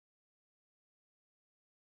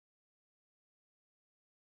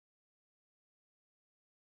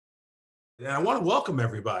And I want to welcome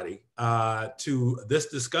everybody to this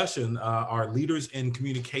discussion, our Leaders in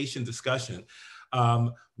Communication discussion.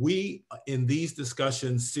 We, in these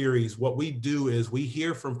discussion series, what we do is we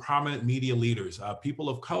hear from prominent media leaders, people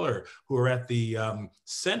of color who are at the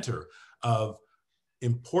center of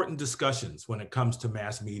important discussions when it comes to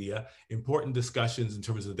mass media, important discussions in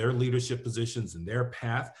terms of their leadership positions and their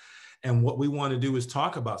path. And what we want to do is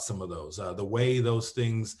talk about some of those, the way those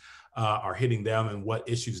things are hitting them and what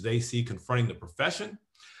issues they see confronting the profession,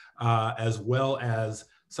 as well as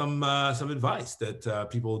some advice that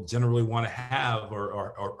people generally want to have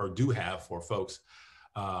or do have for folks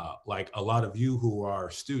like a lot of you who are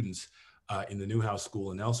students in the Newhouse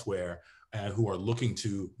School and elsewhere, and who are looking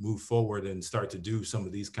to move forward and start to do some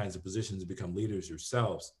of these kinds of positions and become leaders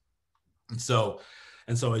yourselves. And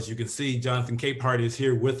so as you can see, Jonathan Capehart is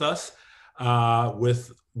here with us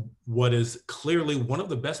with what is clearly one of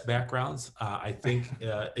the best backgrounds I think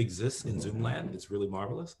exists in Zoom land. It's really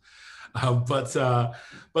marvelous. But a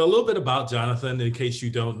little bit about Jonathan, in case you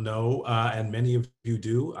don't know, and many of you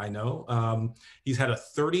do, I know. He's had a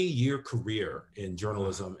 30-year career in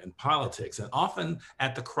journalism and politics, and often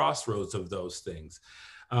at the crossroads of those things.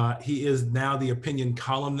 He is now the opinion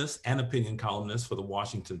columnist for the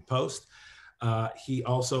Washington Post. He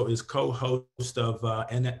also is co-host of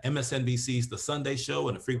MSNBC's The Sunday Show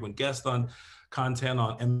and a frequent guest on content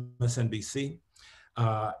on MSNBC.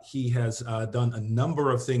 He has done a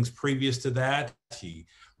number of things previous to that. He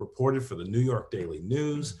reported for the New York Daily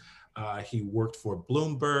News. He worked for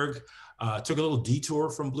Bloomberg, took a little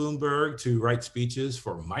detour from Bloomberg to write speeches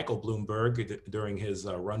for Michael Bloomberg during his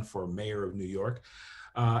run for mayor of New York.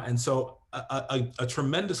 And so a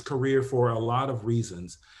tremendous career for a lot of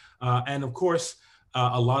reasons. And of course,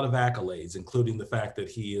 a lot of accolades, including the fact that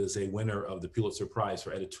he is a winner of the Pulitzer Prize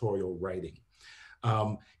for editorial writing.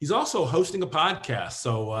 He's also hosting a podcast,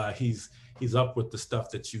 so he's up with the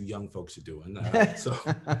stuff that you young folks are doing.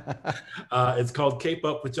 It's called Cape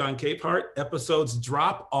Up with John Capehart. Episodes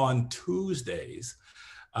drop on Tuesdays.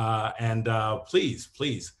 And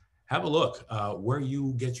please have a look where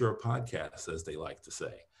you get your podcasts, as they like to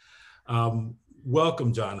say.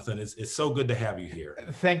 Welcome, Jonathan. It's so good to have you here.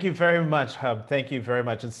 Thank you very much, Hub. Thank you very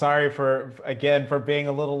much. And sorry for being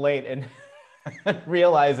a little late and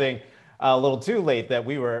realizing a little too late that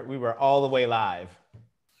we were all the way live.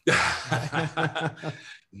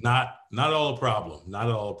 Not all a problem. Not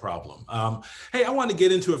at all a problem. Hey, I want to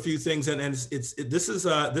get into a few things, and this is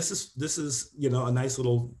a nice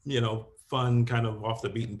little fun kind of off the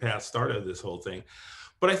beaten path start of this whole thing.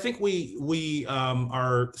 But I think we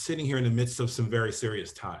are sitting here in the midst of some very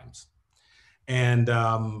serious times. And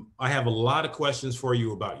I have a lot of questions for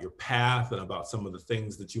you about your path and about some of the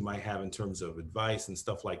things that you might have in terms of advice and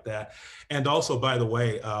stuff like that. And also, by the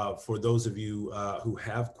way, for those of you who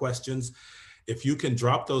have questions, if you can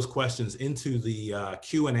drop those questions into the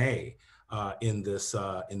Q&A in this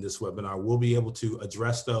webinar, we'll be able to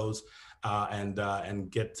address those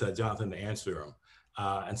and get Jonathan to answer them.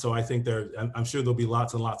 And so I think I'm sure there'll be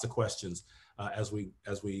lots and lots of questions as we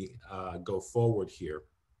go forward here.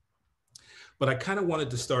 But I kind of wanted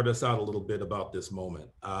to start us out a little bit about this moment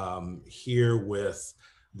here with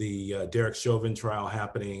the Derek Chauvin trial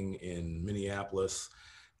happening in Minneapolis,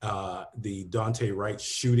 the Daunte Wright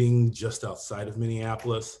shooting just outside of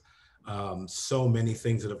Minneapolis, so many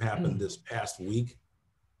things that have happened this past week.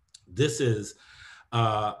 This is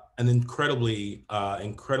an incredibly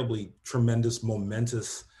tremendous,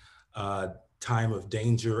 momentous time of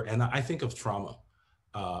danger, and I think of trauma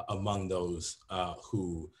among those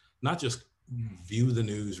who not just view the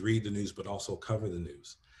news, read the news, but also cover the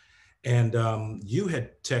news. And you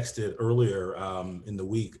had texted earlier in the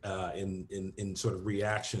week in sort of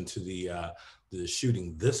reaction to the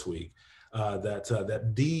shooting this week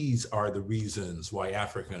that these are the reasons why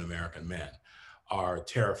African American men are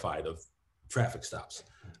terrified of traffic stops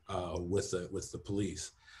with the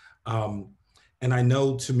police. And I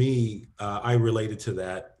know, to me, I related to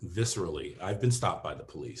that viscerally. I've been stopped by the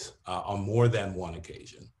police on more than one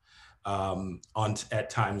occasion, at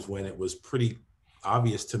times when it was pretty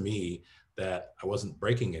obvious to me that I wasn't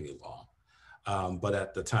breaking any law. But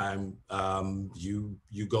at the time,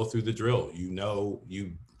 you go through the drill.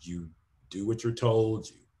 You do what you're told.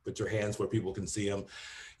 You put your hands where people can see them.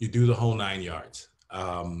 You do the whole 9 yards.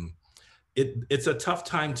 It's a tough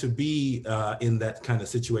time to be in that kind of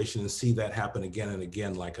situation and see that happen again and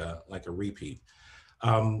again, like a repeat.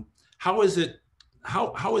 How is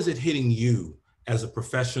it hitting you as a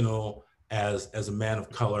professional, as a man of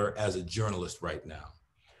color, as a journalist right now?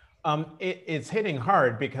 It's hitting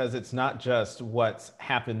hard because it's not just what's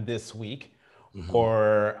happened this week Mm-hmm.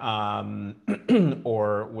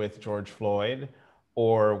 or with George Floyd,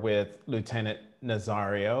 or with Lieutenant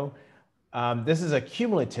Nazario. This is a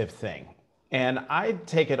cumulative thing. And I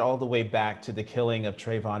take it all the way back to the killing of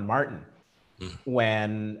Trayvon Martin,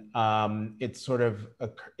 when it sort of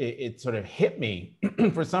hit me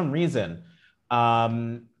for some reason,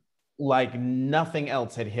 like nothing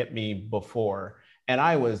else had hit me before. And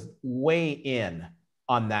I was way in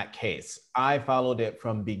on that case. I followed it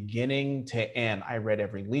from beginning to end. I read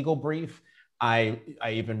every legal brief. I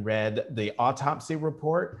even read the autopsy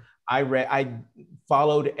report. I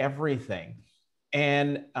followed everything.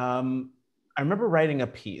 And I remember writing a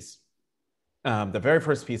piece, the very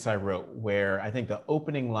first piece I wrote, where I think the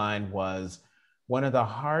opening line was, one of the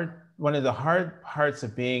hard parts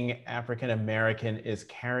of being African American is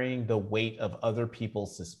carrying the weight of other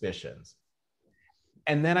people's suspicions.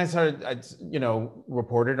 And then I started,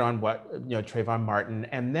 reported on what, Trayvon Martin,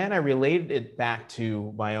 and then I related it back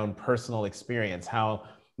to my own personal experience, how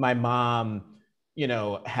my mom,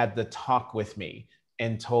 had the talk with me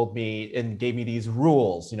and told me and gave me these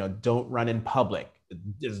rules, don't run in public.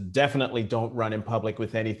 Just definitely don't run in public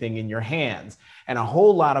with anything in your hands, and a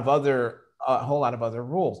whole lot of other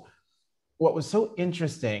rules. What was so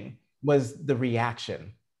interesting was the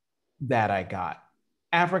reaction that I got.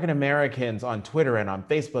 African Americans on Twitter and on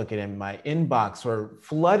Facebook and in my inbox were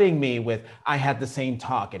flooding me with, I had the same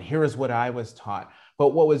talk and here is what I was taught. But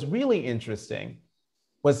what was really interesting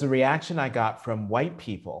was the reaction I got from white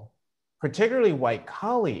people, particularly white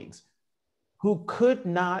colleagues, who could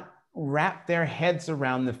not wrap their heads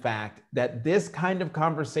around the fact that this kind of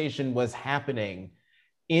conversation was happening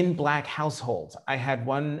in Black households. I had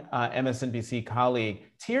one MSNBC colleague,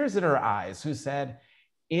 tears in her eyes, who said,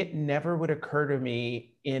 it never would occur to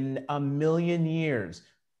me in a million years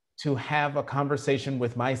to have a conversation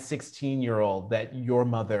with my 16-year-old that your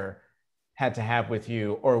mother had to have with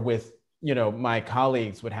you, or with, my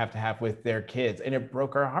colleagues would have to have with their kids. And it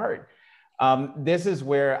broke her heart. This is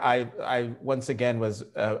where I once again was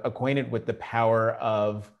acquainted with the power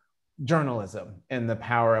of journalism and the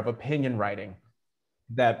power of opinion writing.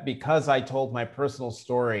 That because I told my personal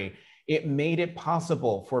story, it made it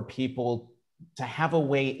possible for people to have a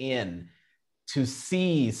way in, to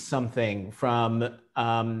see something from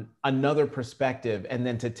another perspective, and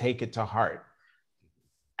then to take it to heart.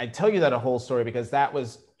 I tell you that a whole story because that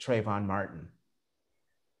was Trayvon Martin.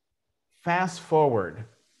 Fast forward,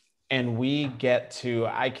 and we get to,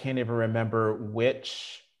 I can't even remember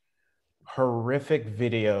which horrific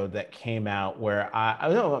video that came out where I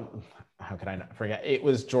don't know, how could I not forget? It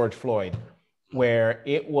was George Floyd, where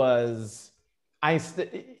it was, I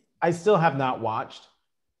still have not watched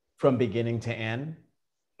from beginning to end.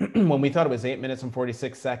 When we thought it was 8 minutes and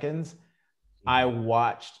 46 seconds, I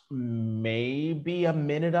watched maybe a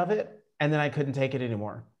minute of it, and then I couldn't take it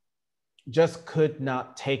anymore. Just could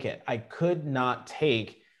not take it. I could not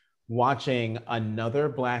take watching another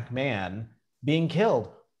Black man being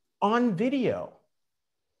killed on video.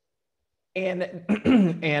 And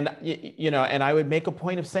and I would make a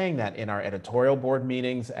point of saying that in our editorial board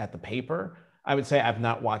meetings at the paper. I would say I've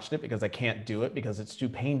not watched it because I can't do it because it's too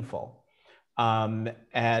painful. At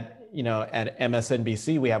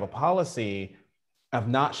MSNBC, we have a policy of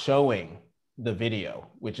not showing the video,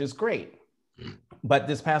 which is great. But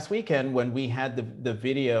this past weekend, when we had the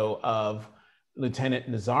video of Lieutenant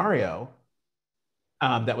Nazario,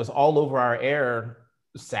 that was all over our air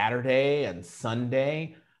Saturday and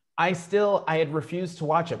Sunday, I had refused to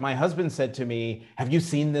watch it. My husband said to me, have you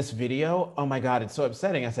seen this video? Oh my God, it's so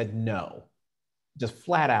upsetting. I said, no, just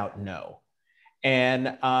flat out no.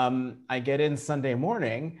 And I get in Sunday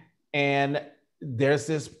morning, and there's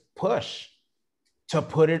this push to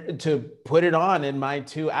put it on in my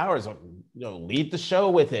 2 hours, lead the show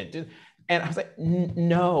with it. And I was like,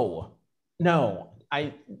 no,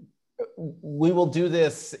 we will do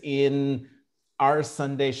this in our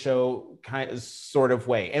Sunday show sort of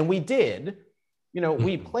way. And we did,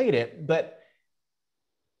 we played it, but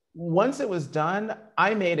once it was done,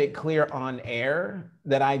 I made it clear on air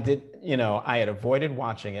that I had avoided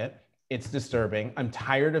watching it. It's disturbing. I'm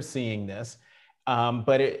tired of seeing this.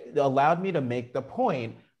 But it allowed me to make the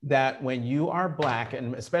point that when you are Black,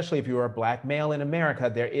 and especially if you are a Black male in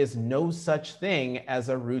America, there is no such thing as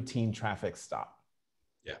a routine traffic stop.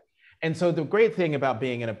 Yeah. And so the great thing about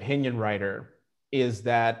being an opinion writer is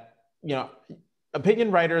that,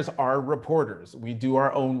 opinion writers are reporters. We do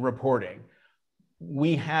our own reporting.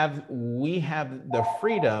 We have the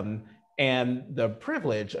freedom and the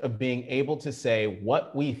privilege of being able to say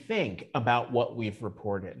what we think about what we've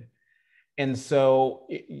reported. And so,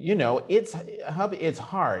 it's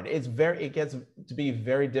hard. It gets to be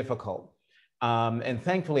very difficult. And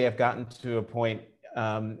thankfully, I've gotten to a point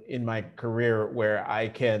in my career where I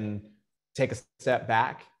can take a step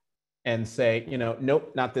back and say, you know,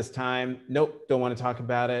 nope, not this time. Nope, don't want to talk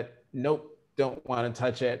about it. Nope, don't want to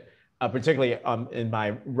touch it. Particularly in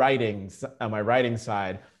my writings, on my writing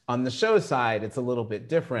side. On the show side, it's a little bit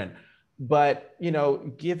different. But, you know,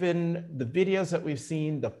 given the videos that we've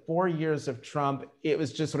seen, the 4 years of Trump, it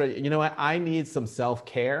was just sort of, you know what, I need some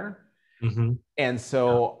self-care. Mm-hmm. And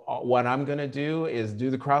so what I'm going to do is do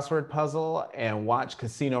the crossword puzzle and watch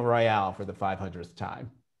Casino Royale for the 500th time.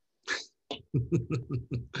 Is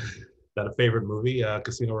that a favorite movie,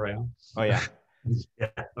 Casino Royale? Oh, yeah. Yeah.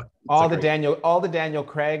 All the Daniel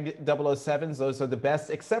Craig 007s, those are the best,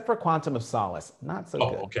 except for Quantum of Solace. Not so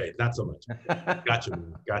good. Okay. Not so much.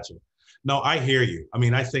 Gotcha. No, I hear you. I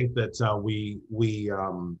mean, I think that we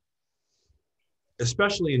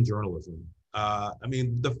especially in journalism, I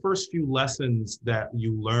mean, the first few lessons that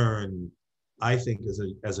you learn, I think,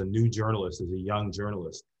 as a new journalist, as a young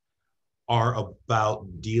journalist, are about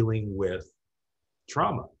dealing with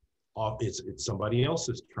trauma. It's somebody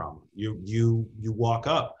else's trauma. You walk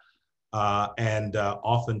up, and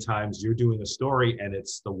oftentimes you're doing a story, and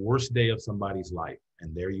it's the worst day of somebody's life,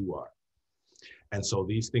 and there you are. And so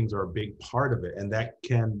these things are a big part of it, and that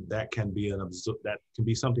can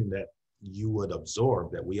be something that you would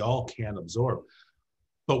absorb, that we all can absorb.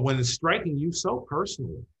 But when it's striking you so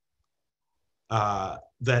personally,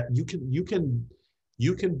 that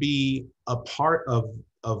you can be a part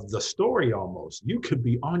of the story almost. You could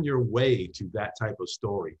be on your way to that type of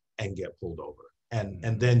story and get pulled over,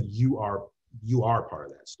 and then you are part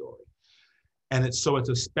of that story. And it's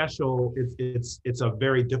a special. It's a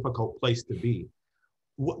very difficult place to be.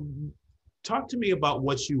 Talk to me about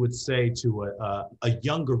what you would say to a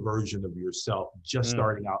younger version of yourself just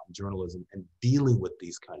starting out in journalism and dealing with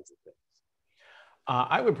these kinds of things.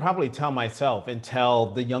 I would probably tell myself and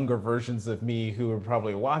tell the younger versions of me who are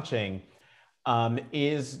probably watching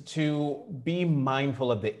is to be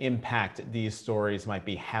mindful of the impact these stories might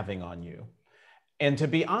be having on you. And to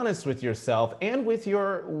be honest with yourself and with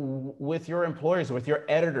your employers, with your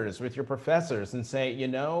editors, with your professors, and say, you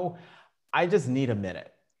know, I just need a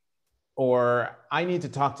minute, or I need to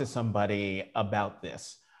talk to somebody about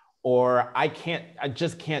this, or I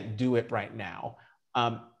just can't do it right now.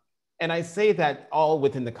 And I say that all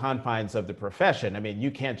within the confines of the profession. I mean, you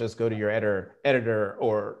can't just go to your editor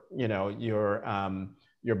or, you know,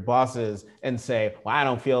 your bosses and say, well, I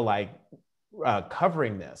don't feel like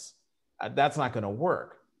covering this. That's not going to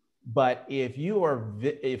work. But if you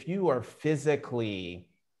are physically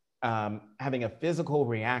having a physical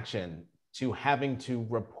reaction to having to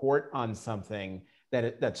report on something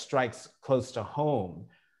that strikes close to home,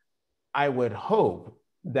 I would hope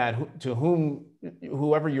that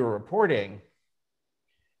whoever you're reporting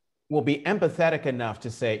will be empathetic enough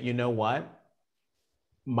to say, you know what,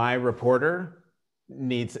 my reporter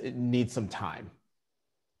needs some time,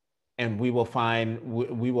 and we will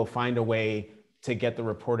find a way to get the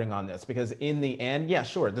reporting on this. Because in the end, yeah,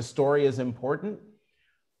 sure, the story is important,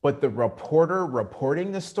 but the reporter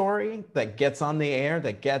reporting the story that gets on the air,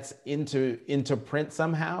 that gets into print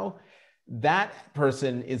somehow, that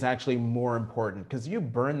person is actually more important. Because if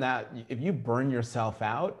you burn yourself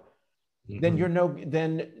out,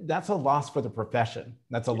 then that's a loss for the profession.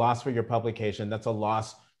 That's a loss for your publication. That's a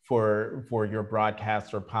loss for your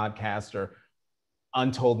broadcast or podcast or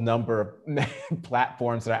untold number of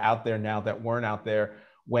platforms that are out there now that weren't out there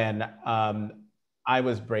when I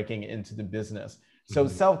was breaking into the business. So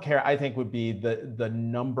self-care, I think, would be the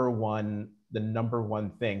number one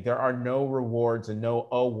thing. There are no rewards and no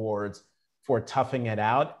awards for toughing it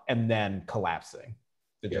out and then collapsing.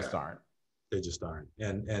 They just aren't. They just aren't.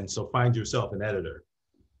 And so find yourself an editor,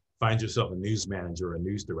 find yourself a news manager, a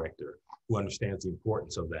news director who understands the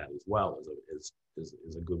importance of that as well is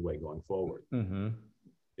a good way going forward. Mm-hmm.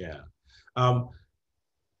 Yeah.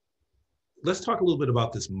 Let's talk a little bit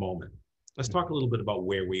about this moment. Let's talk a little bit about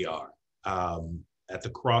where we are at the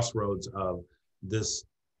crossroads of this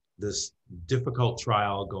difficult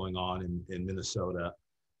trial going on in Minnesota,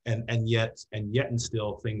 and yet and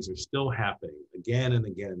still things are still happening again and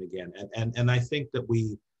again and again. And I think that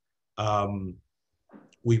we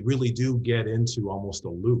really do get into almost a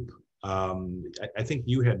loop. I think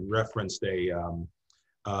you had referenced the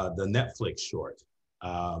Netflix short,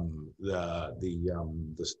 the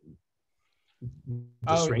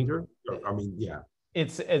Stranger. I mean, yeah.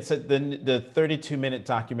 It's the 32-minute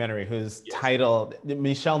documentary whose title,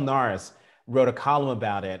 Michelle Norris wrote a column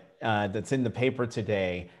about it that's in the paper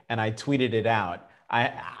today, and I tweeted it out.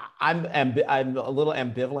 I'm a little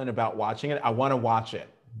ambivalent about watching it. I want to watch it,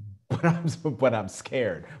 but I'm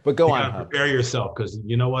scared. But go You on, gotta Hub. prepare yourself, because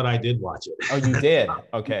you know what, I did watch it. Oh, you did?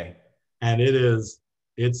 Okay. And it's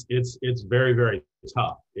very, very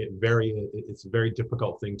tough. It's a very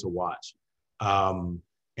difficult thing to watch. Um,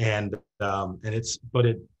 and it's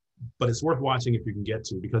worth watching if you can get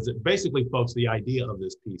to, because it basically, folks, the idea of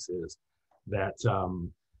this piece is that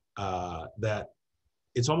that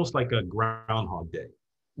it's almost like a Groundhog Day.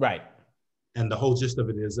 Right. And the whole gist of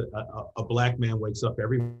it is a black man wakes up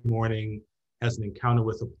every morning, has an encounter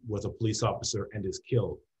with a police officer, and is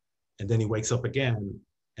killed. And then he wakes up again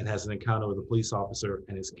and has an encounter with a police officer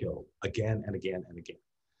and is killed again and again and again.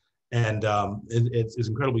 And it's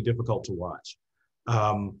incredibly difficult to watch.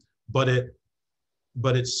 But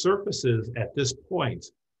it surfaces at this point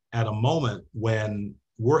at a moment when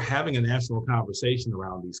we're having a national conversation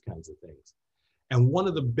around these kinds of things. And one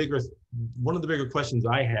of the bigger questions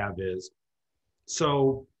I have is,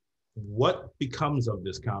 so what becomes of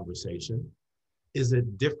this conversation? Is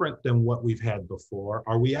it different than what we've had before?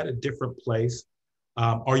 Are we at a different place?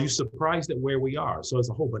 Are you surprised at where we are? So it's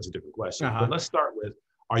a whole bunch of different questions. But let's start with,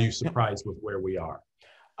 are you surprised with where we are?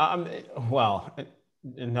 Well,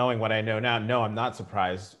 knowing what I know now, no, I'm not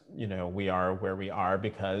surprised. We are where we are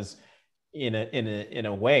because in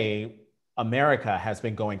a way, America has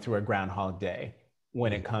been going through a Groundhog Day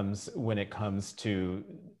when it comes to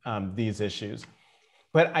these issues.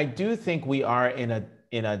 But I do think we are in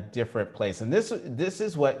a different place, and this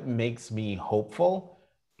is what makes me hopeful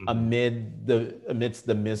amidst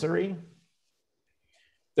the misery.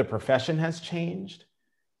 The profession has changed.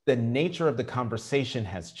 The nature of the conversation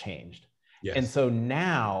has changed. Yes. And so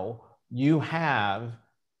now you have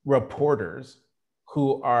reporters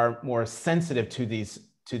who are more sensitive to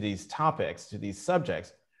these topics, to these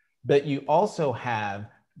subjects, but you also have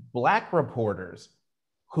Black reporters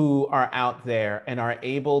who are out there and are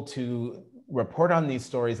able to report on these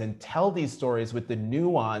stories and tell these stories with the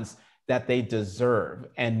nuance that they deserve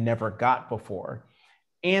and never got before.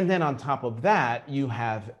 And then on top of that, you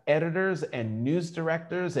have editors and news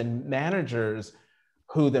directors and managers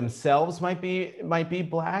who themselves might be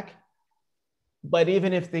Black, but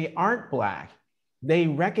even if they aren't Black, they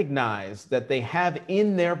recognize that they have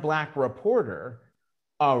in their Black reporter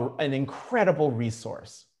an incredible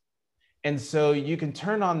resource. And so you can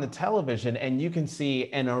turn on the television and you can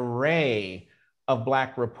see an array of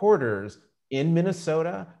Black reporters in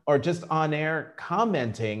Minnesota or just on air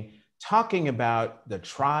commenting, talking about the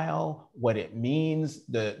trial, what it means,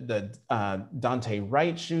 the Dante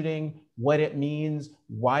Wright shooting, what it means,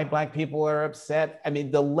 why Black people are upset. I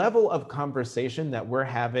mean, the level of conversation that we're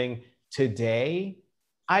having today,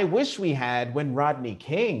 I wish we had when Rodney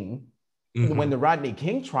King, when the Rodney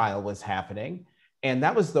King trial was happening. And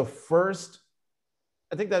that was the first,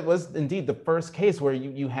 I think that was indeed the first case where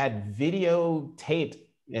you had videotaped,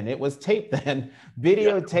 and it was taped then,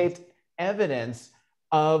 videotaped evidence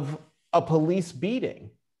of a police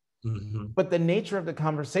beating. But the nature of the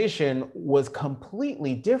conversation was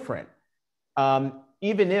completely different.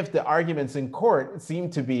 Even if the arguments in court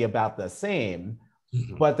seemed to be about the same,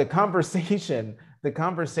 but the conversation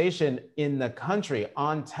in the country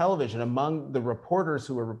on television among the reporters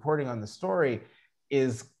who were reporting on the story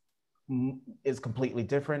is completely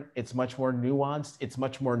different. It's much more nuanced. It's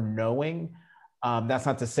much more knowing. That's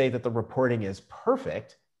not to say that the reporting is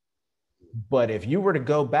perfect, but if you were to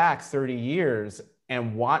go back 30 years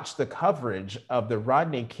and watch the coverage of the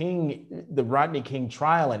Rodney King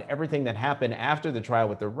trial and everything that happened after the trial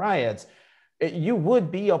with the riots, you would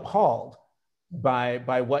be appalled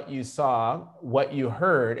by what you saw, what you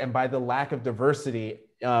heard, and by the lack of diversity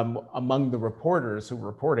among the reporters who were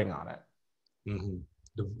reporting on it.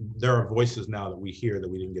 There are voices now that we hear that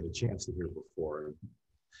we didn't get a chance to hear before.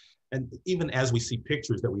 And even as we see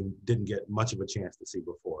pictures that we didn't get much of a chance to see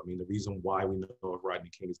before. I mean, the reason why we know of Rodney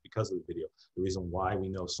King is because of the video. The reason why we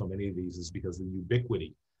know so many of these is because of the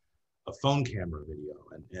ubiquity of phone camera video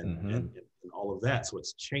and all of that. So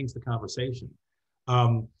it's changed the conversation.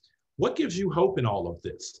 What gives you hope in all of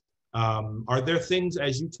this? Are there things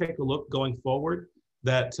as you take a look going forward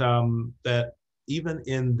that that even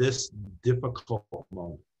in this difficult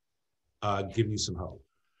moment give you some hope?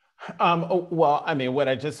 Well, I mean, what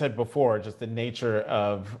I just said before, just the nature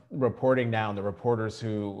of reporting now and the reporters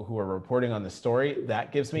who are reporting on the story,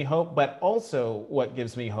 that gives me hope. But also what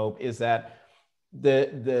gives me hope is that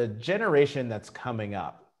the generation that's coming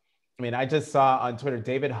up, I mean, I just saw on Twitter,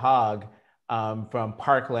 David Hogg from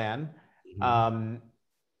Parkland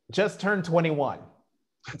just turned 21.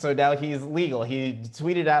 So now he's legal. He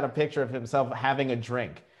tweeted out a picture of himself having a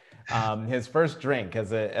drink, his first drink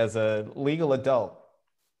as a legal adult.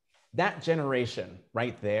 That generation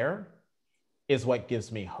right there is what gives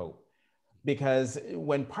me hope. because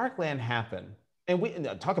when Parkland happened, and we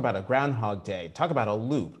talk about a Groundhog Day, talk about a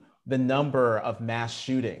loop, the number of mass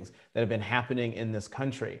shootings that have been happening in this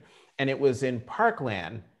country. And it was in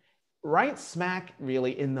Parkland, right smack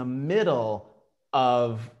really in the middle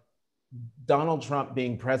of Donald Trump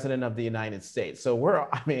being president of the United States. So we're,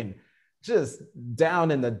 I mean, just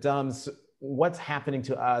down in the dumps, what's happening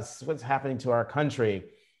to us, what's happening to our country.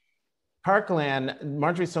 Parkland,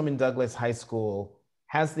 Marjorie Stoneman Douglas High School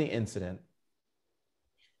has the incident.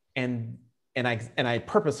 And I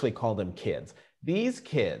purposely call them kids. These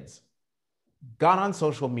kids got on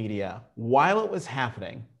social media while it was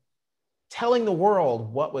happening, telling the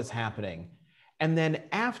world what was happening. And then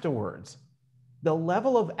afterwards, the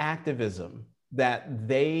level of activism that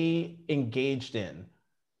they engaged in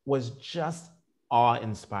was just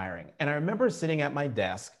awe-inspiring. And I remember sitting at my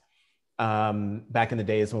desk back in the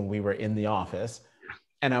days when we were in the office,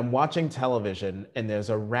 and I'm watching television, and there's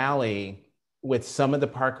a rally with some of the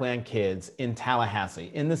Parkland kids in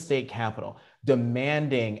Tallahassee, in the state capitol,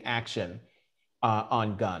 demanding action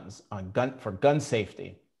on guns, for gun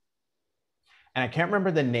safety. And I can't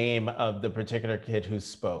remember the name of the particular kid who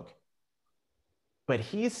spoke, but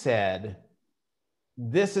he said,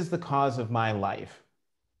 "This is the cause of my life.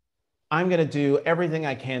 I'm gonna do everything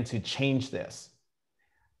I can to change this.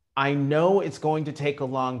 I know it's going to take a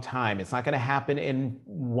long time. It's not gonna happen in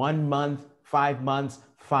 1 month, 5 months,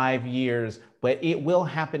 5 years, but it will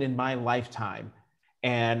happen in my lifetime.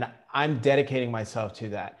 And I'm dedicating myself to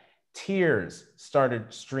that." Tears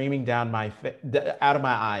started streaming down out of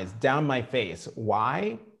my eyes, down my face.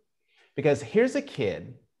 Why? Because here's a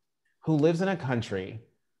kid who lives in a country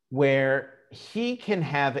where he can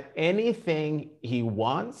have anything he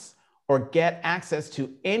wants or get access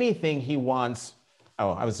to anything he wants.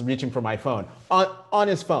 Oh, I was reaching for my phone, on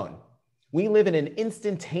his phone. We live in an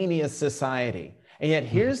instantaneous society. And yet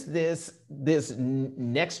here's this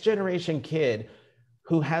next generation kid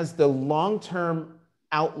who has the long-term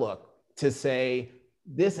outlook to say,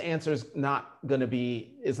 this answer is not going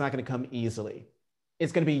to come easily.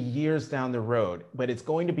 It's going to be years down the road, but it's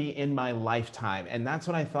going to be in my lifetime. And that's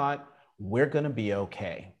when I thought, we're going to be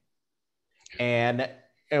okay. And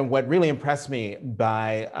what really impressed me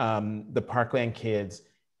by the Parkland kids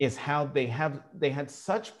is how they had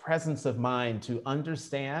such presence of mind to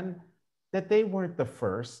understand that they weren't the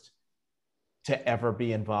first to ever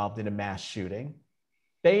be involved in a mass shooting.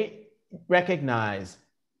 They recognize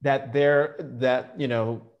that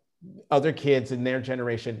other kids in their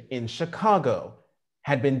generation in Chicago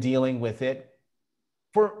had been dealing with it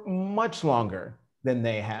for much longer than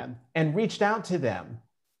they had, and reached out to them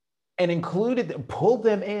and pulled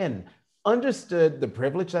them in, understood the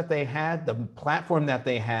privilege that they had, the platform that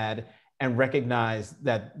they had, and recognized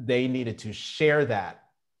that they needed to share that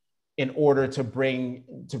in order to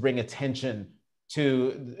bring attention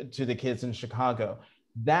to the kids in Chicago.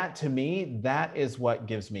 That, to me, that is what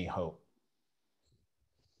gives me hope.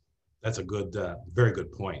 That's a good, very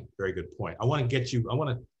good point. Very good point. I want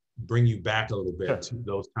to bring you back a little bit to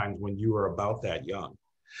those times when you were about that young,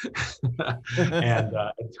 and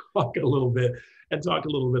talk a little bit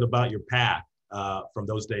about your path from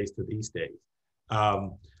those days to these days.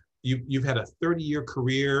 You've had a 30-year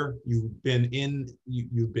career. You've been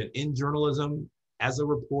in journalism as a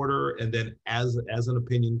reporter, and then as an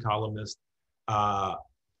opinion columnist. How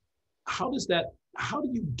do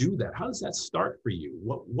you do that? How does that start for you?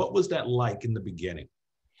 What was that like in the beginning?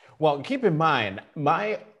 Well, keep in mind,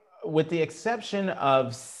 with the exception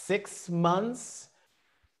of 6 months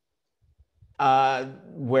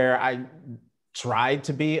where I tried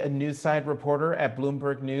to be a news side reporter at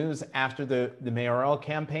Bloomberg News after the mayoral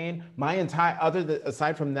campaign,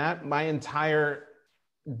 aside from that, my entire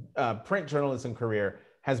print journalism career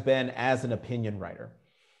has been as an opinion writer.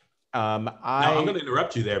 Now, I'm going to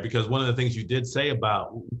interrupt you there, because one of the things you did say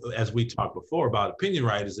about, as we talked before, about opinion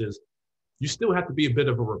writers is you still have to be a bit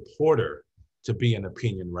of a reporter to be an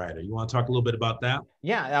opinion writer. You want to talk a little bit about that?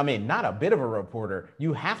 Yeah, I mean, not a bit of a reporter.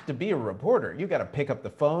 You have to be a reporter. You got to pick up the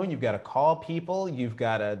phone. You've got to call people. You've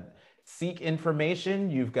got to seek information.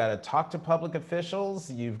 You've got to talk to public officials.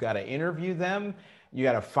 You've got to interview them. You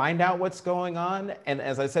got to find out what's going on. And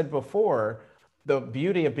as I said before, the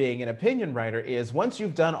beauty of being an opinion writer is once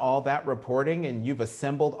you've done all that reporting and you've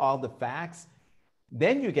assembled all the facts,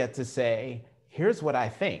 then you get to say, here's what I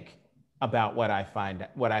think about what I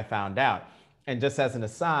found out. And just as an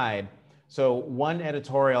aside, so one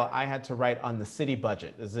editorial I had to write on the city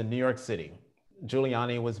budget. This is in New York City.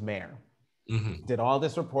 Giuliani was mayor. Mm-hmm. Did all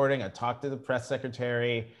this reporting. I talked to the press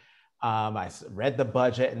secretary. I read the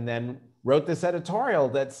budget and then wrote this editorial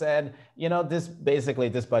that said,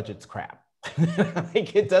 this budget's crap.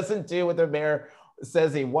 Like, it doesn't do what the mayor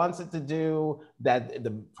says he wants it to do, that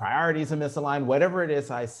the priorities are misaligned, whatever it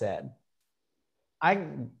is I said.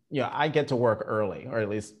 I get to work early, or at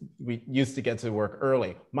least we used to get to work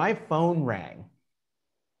early. My phone rang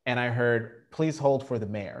and I heard, "Please hold for the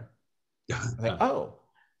mayor." I was like, oh.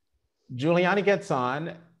 Giuliani gets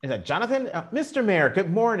on. He's like, "Jonathan, Mr. Mayor,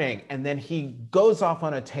 good morning." And then he goes off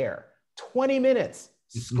on a tear. 20 minutes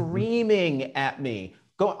screaming at me,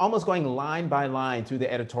 almost going line by line through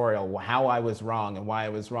the editorial, how I was wrong and why I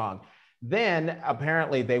was wrong. Then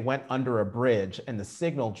apparently they went under a bridge and the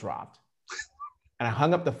signal dropped. And I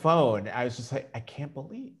hung up the phone. I was just like, I can't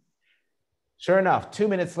believe. Sure enough, 2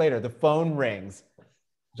 minutes later, the phone rings.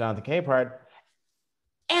 Jonathan Capehart.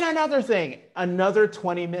 And another thing, another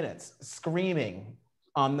 20 minutes screaming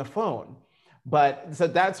on the phone. But so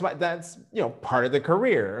that's part of the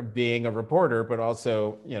career of being a reporter, but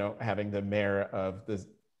also, having the mayor of the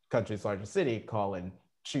country's largest city call and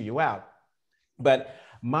chew you out. But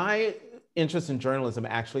my interest in journalism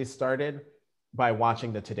actually started by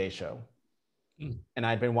watching the Today Show. And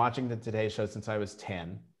I'd been watching the Today Show since I was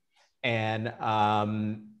 10. And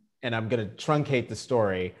I'm going to truncate the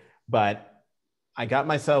story, but I got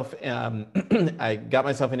myself an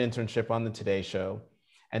internship on the Today Show.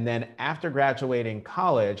 And then after graduating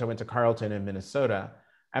college, I went to Carleton in Minnesota.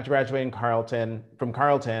 After graduating from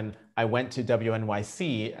Carleton, I went to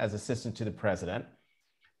WNYC as assistant to the president.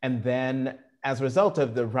 And then as a result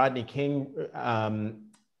of the Rodney King, I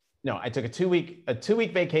took a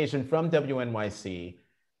two-week vacation from WNYC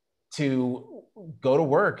to go to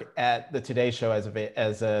work at the Today Show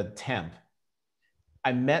as a temp.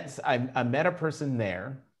 I met a person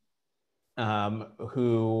there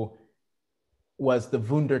who was the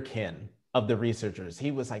wunderkind of the researchers. He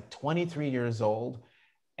was like 23 years old,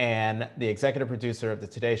 and the executive producer of the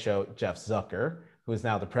Today Show, Jeff Zucker, who is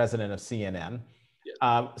now the president of CNN,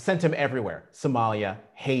 sent him everywhere: Somalia,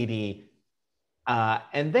 Haiti,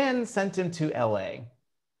 and then sent him to LA.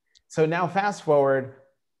 So now fast forward,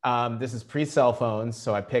 this is pre-cell phones,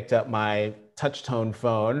 so I picked up my touch tone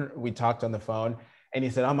phone. We talked on the phone. And he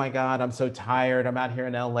said, "Oh my God, I'm so tired. I'm out here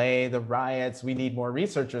in LA, the riots. We need more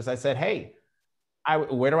researchers." I said, "Hey,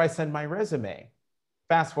 where do I send my resume?"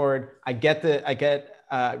 Fast forward, I get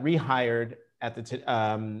rehired at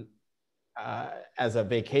as a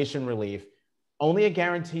vacation relief, only a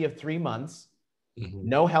guarantee of 3 months,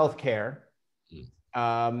 no health care.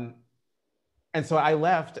 And so I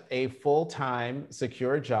left a full-time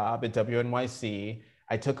secure job at WNYC.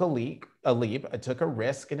 I took a leap. I took a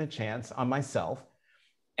risk and a chance on myself,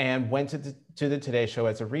 and went to the Today Show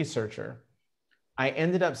as a researcher. I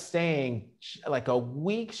ended up staying like a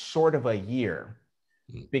week short of a year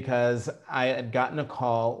because I had gotten a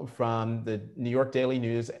call from the New York Daily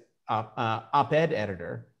News op-ed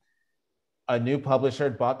editor. A new publisher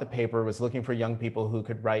had bought the paper, was looking for young people who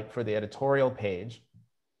could write for the editorial page,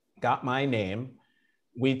 got my name,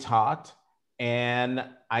 we talked, and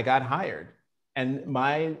I got hired. And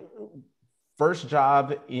my first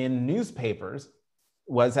job in newspapers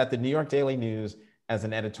was at the New York Daily News as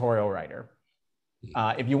an editorial writer.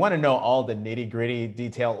 If you want to know all the nitty-gritty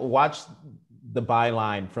detail, watch the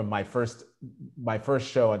byline from my first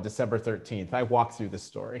show on December 13th. I walked through the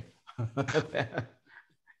story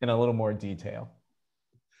in a little more detail.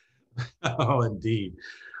 Oh, indeed.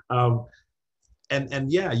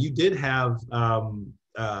 And yeah, you did have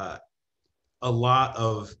a lot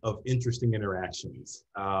of interesting interactions.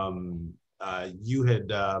 You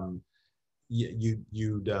had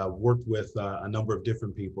you'd worked with a number of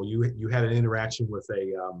different people. You had an interaction with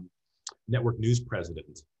a network news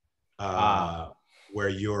president, where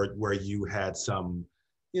you had some,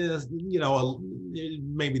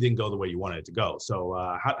 maybe didn't go the way you wanted it to go. So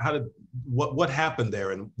what happened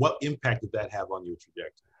there, and what impact did that have on your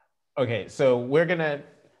trajectory? Okay, so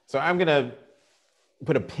I'm gonna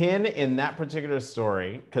put a pin in that particular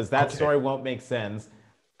story, because that story won't make sense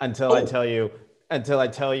until I tell you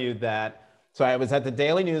that. So I was at the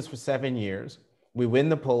Daily News for 7 years. We win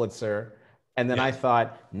the Pulitzer. And then I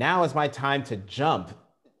thought, now is my time to jump.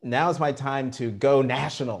 Now is my time to go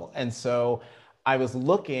national. And so I was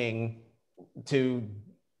looking to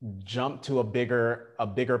jump to a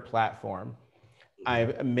bigger platform. I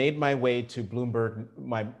made my way to Bloomberg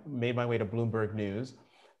News.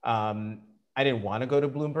 I didn't want to go to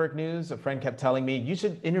Bloomberg News. A friend kept telling me, "You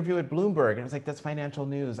should interview at Bloomberg." And I was like, "That's financial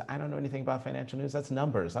news. I don't know anything about financial news. That's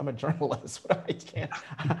numbers. I'm a journalist.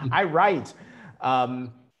 I write."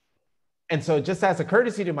 And so just as a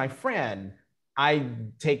courtesy to my friend, I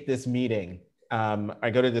take this meeting. I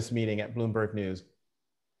go to this meeting at Bloomberg News. It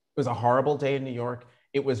was a horrible day in New York.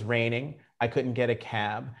 It was raining. I couldn't get a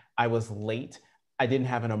cab. I was late. I didn't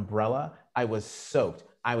have an umbrella. I was soaked.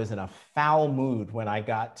 I was in a foul mood when I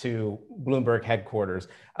got to Bloomberg headquarters.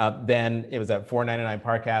 Then it was at 499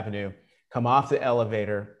 Park Avenue. Come off the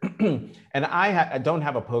elevator. And I don't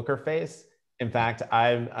have a poker face. In fact,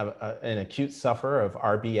 I'm an acute sufferer of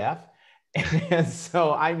RBF. And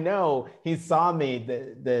so I know he saw me,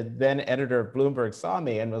 the then editor of Bloomberg saw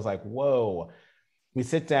me and was like, whoa. We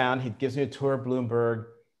sit down, he gives me a tour of Bloomberg,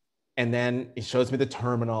 and then he shows me the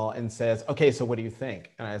terminal and says, okay, so what do you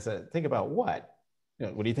think? And I said, think about what?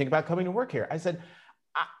 What do you think about coming to work here? I said,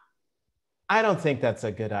 I don't think that's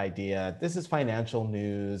a good idea. This is financial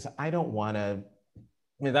news. I don't want to,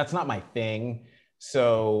 that's not my thing.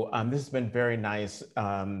 So this has been very nice,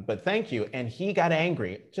 but thank you. And he got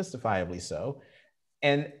angry, justifiably so,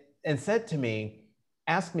 and said to me,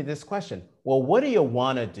 ask me this question. Well, what do you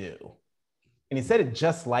want to do? And he said it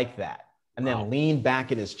just like that. And then leaned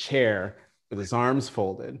back in his chair with his arms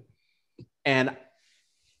folded. And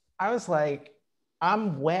I was like,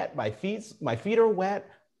 I'm wet, my feet are wet.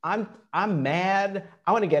 I'm mad.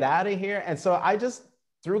 I want to get out of here. And so I just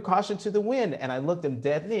threw caution to the wind. And I looked him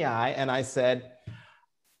dead in the eye and I said,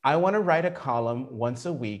 I want to write a column once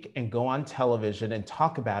a week and go on television and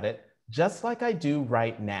talk about it just like I do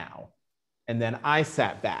right now. And then I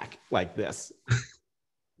sat back like this.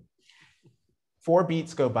 4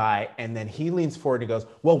 beats go by, and then he leans forward and goes,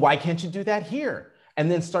 well, why can't you do that here? And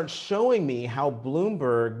then starts showing me how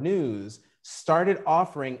Bloomberg News started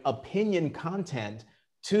offering opinion content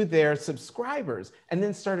to their subscribers, and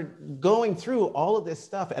then started going through all of this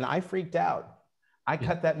stuff. And I freaked out. I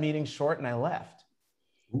cut that meeting short and I left.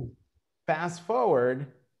 Ooh. Fast forward,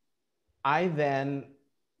 I then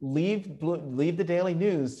leave the Daily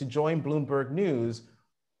News to join Bloomberg News,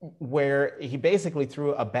 where he basically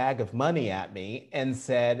threw a bag of money at me and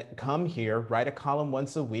said, come here, write a column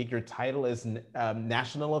once a week. Your title is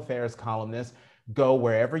National Affairs Columnist. Go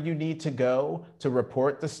wherever you need to go to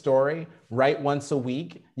report the story. Write once a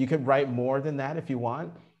week. You could write more than that if you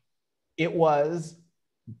want. It was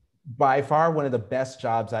by far one of the best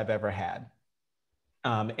jobs I've ever had.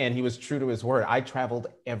 And he was true to his word. I traveled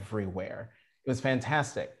everywhere. It was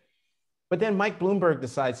fantastic. But then Mike Bloomberg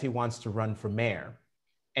decides he wants to run for mayor.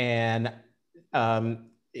 And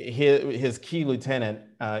his key lieutenant,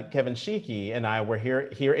 Kevin Sheekey, and I were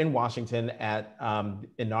here in Washington at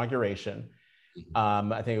inauguration.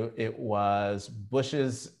 I think it was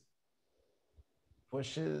Bush's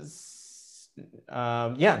George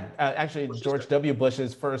W.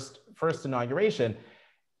 Bush's first inauguration.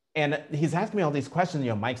 And he's asking me all these questions.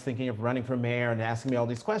 Mike's thinking of running for mayor and asking me all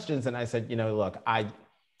these questions. And I said, look, I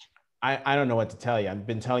don't know what to tell you. I've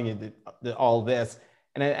been telling you all this.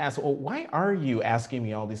 And I asked, well, why are you asking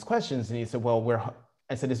me all these questions? And he said, well,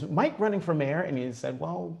 I said, is Mike running for mayor? And he said,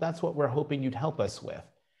 well, that's what we're hoping you'd help us with.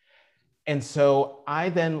 And so I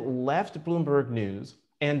then left Bloomberg News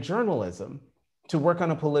and journalism to work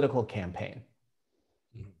on a political campaign.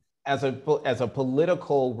 As a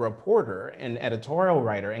political reporter and editorial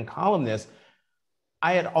writer and columnist,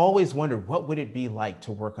 I had always wondered, what would it be like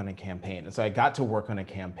to work on a campaign? And so I got to work on a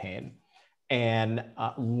campaign and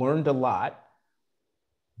learned a lot.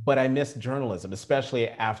 But I missed journalism, especially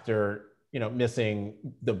after missing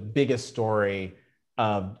the biggest story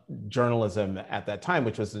of journalism at that time,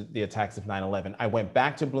 which was the attacks of 9/11. I went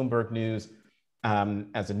back to Bloomberg News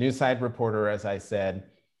as a news side reporter, as I said,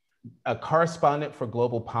 a correspondent for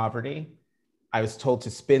global poverty. I was told to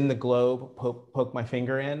spin the globe, poke my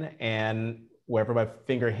finger in, and wherever my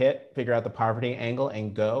finger hit, figure out the poverty angle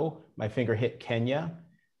and go. My finger hit Kenya,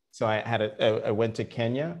 so I went to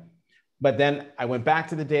Kenya. But then I went back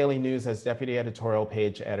to the Daily News as deputy editorial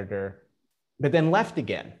page editor, but then left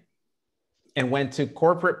again and went to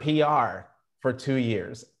corporate PR for 2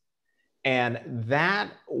 years. And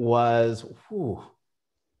that was,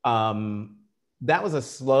 that was a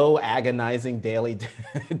slow, agonizing daily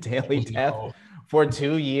death for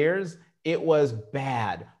 2 years. It was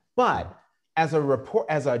bad. But as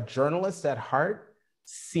a journalist at heart,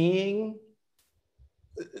 seeing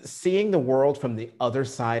the world from the other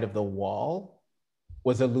side of the wall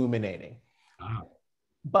was illuminating. Wow.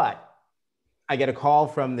 But I get a call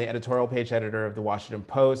from the editorial page editor of the Washington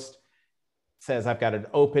Post, says, I've got an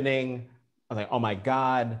opening. I was like, oh my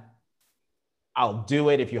God, I'll do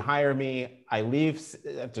it if you hire me. I leave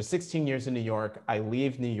after 16 years in New York. I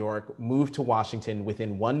leave New York, move to Washington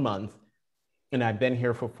within 1 month. And I've been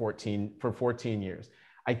here for 14 years.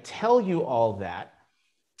 I tell you all that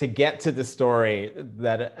to get to the story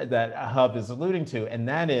that Hub is alluding to. And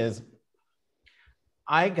that is,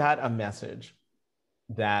 I got a message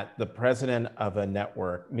that the president of a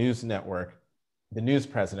news network the news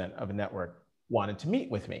president of a network wanted to meet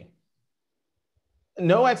with me.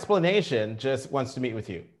 No explanation, just wants to meet with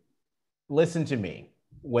you. Listen to me.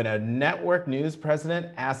 When a network news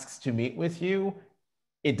president asks to meet with you,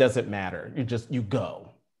 it doesn't matter. You go.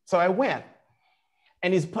 So I went,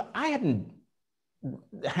 and I hadn't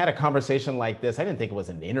had a conversation like this. I didn't think it was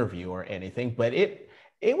an interview or anything, but it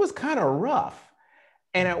was kind of rough.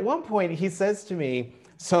 And at one point he says to me,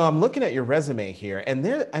 so I'm looking at your resume here, and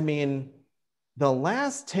the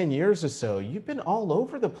last 10 years or so, you've been all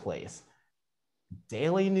over the place.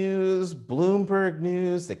 Daily News, Bloomberg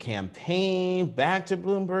News, the campaign, back to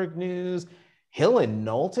Bloomberg News, Hill and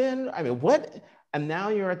Knowlton. What? And now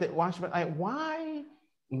you're at the Washington. Why?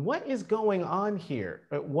 What is going on here?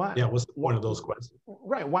 What? Yeah, what's the point of those questions?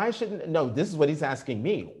 Right. Why shouldn't? No, this is what he's asking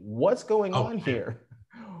me. What's going on here?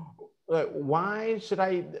 Why should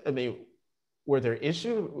I? Were there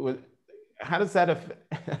issues? How does that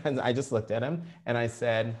affect? And I just looked at him and I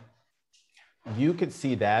said, you could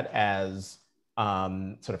see that as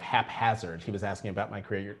sort of haphazard. He was asking about my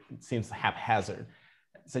career. It seems haphazard.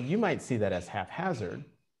 So you might see that as haphazard,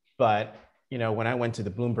 but when I went to the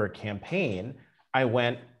Bloomberg campaign, I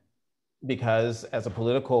went because as a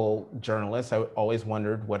political journalist, I always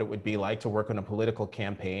wondered what it would be like to work on a political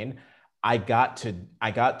campaign. I got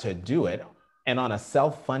to do it, and on a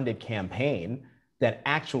self-funded campaign that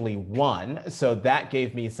actually won. So that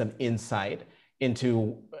gave me some insight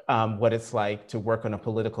into what it's like to work on a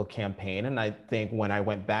political campaign. And I think when I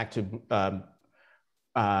went back to,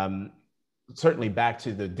 certainly back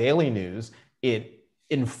to the Daily News, it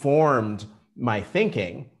informed my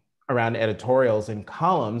thinking around editorials and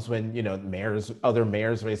columns when, other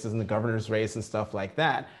mayors' races and the governor's race and stuff like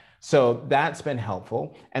that. So that's been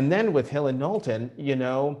helpful. And then with Hill and Knowlton,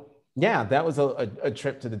 that was a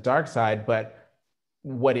trip to the dark side, but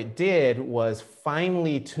what it did was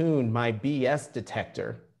finely tune my BS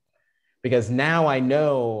detector, because now I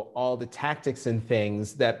know all the tactics and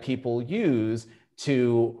things that people use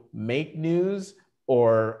to make news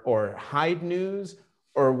or hide news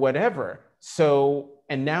or whatever. So,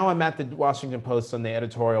 and now I'm at the Washington Post on the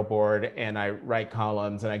editorial board, and I write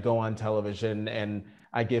columns and I go on television and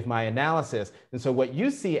I give my analysis. And so what you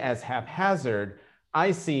see as haphazard,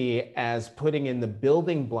 I see as putting in the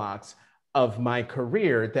building blocks of my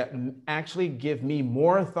career that actually give me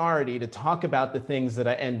more authority to talk about the things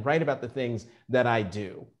and write about the things that I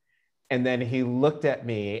do. And then he looked at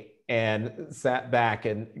me and sat back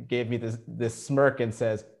and gave me this smirk and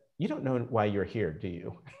says, "You don't know why you're here, do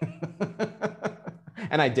you?"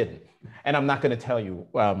 And I didn't. And I'm not going to tell you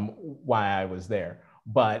why I was there,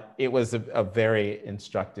 but it was a very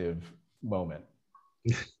instructive moment.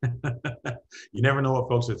 You never know what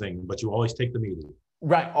folks are thinking, but you always take the meeting.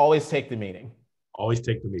 Right. Always take the meeting. Always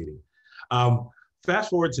take the meeting. Fast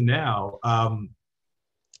forward to now, I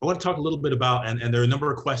want to talk a little bit about, and there are a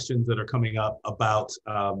number of questions that are coming up about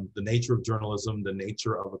the nature of journalism, the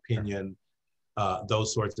nature of opinion,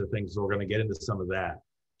 those sorts of things. So we're going to get into some of that.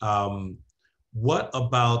 What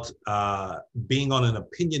about being on an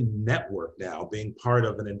opinion network now, being part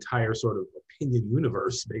of an entire sort of opinion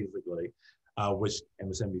universe, basically, which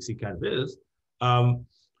MSNBC kind of is?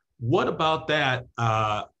 What about that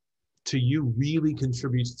to you really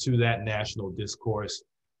contributes to that national discourse,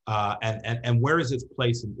 and where is its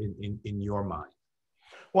place in your mind?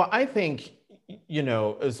 Well, I think,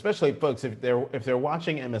 especially folks, if they're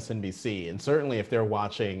watching MSNBC, and certainly if they're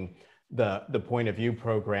watching the point of view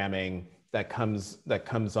programming that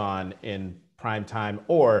comes on in prime time,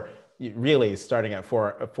 or really starting at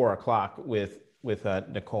 4 o'clock with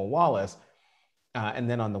Nicole Wallace, and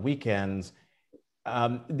then on the weekends.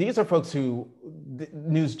 These are folks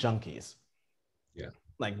news junkies. Yeah.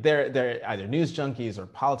 Like they're either news junkies or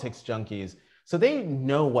politics junkies. So they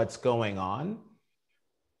know what's going on,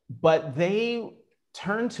 but they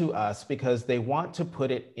turn to us because they want to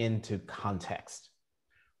put it into context.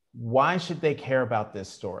 Why should they care about this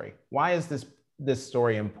story? Why is this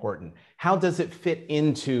story important? How does it fit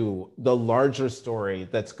into the larger story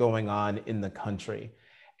that's going on in the country?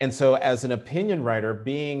 And so as an opinion writer,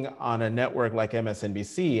 being on a network like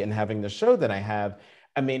MSNBC and having the show that I have,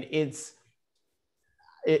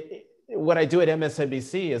 what I do at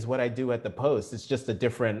MSNBC is what I do at the Post. It's just a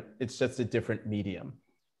different medium.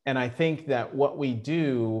 And I think that what we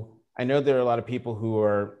do, I know there are a lot of people who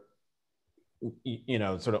are,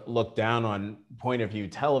 sort of look down on point of view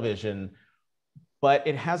television, but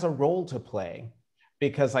it has a role to play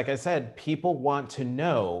because, like I said, people want to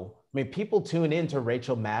know. People tune in to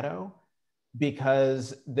Rachel Maddow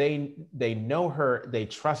because they know her, they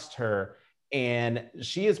trust her, and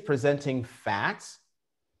she is presenting facts,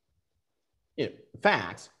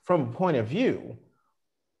 facts from a point of view,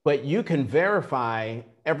 but you can verify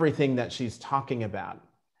everything that she's talking about.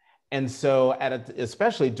 And so,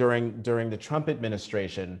 especially during the Trump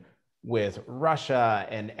administration with Russia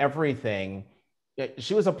and everything,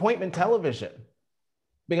 she was appointment television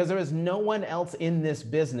because there was no one else in this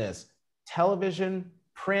business, television,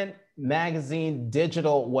 print, magazine,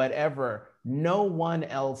 digital, whatever. No one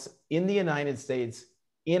else in the United States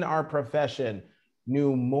in our profession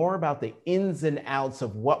knew more about the ins and outs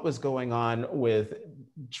of what was going on with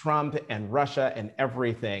Trump and Russia and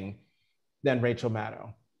everything than Rachel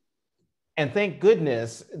Maddow. And thank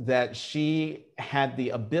goodness that she had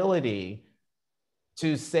the ability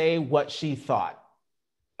to say what she thought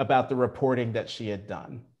about the reporting that she had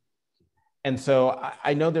done. And so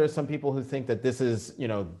I know there are some people who think that this is,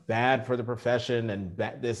 bad for the profession and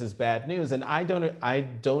this is bad news. And I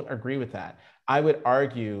don't agree with that. I would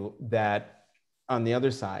argue that on the other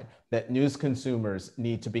side, that news consumers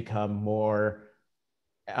need to become more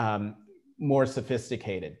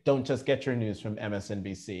sophisticated. Don't just get your news from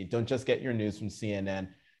MSNBC. Don't just get your news from CNN.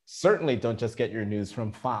 Certainly don't just get your news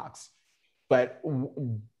from Fox, but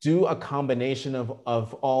do a combination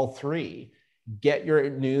of all three. Get your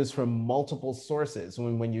news from multiple sources.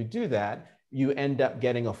 When you do that, you end up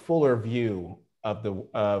getting a fuller view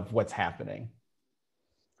of what's happening.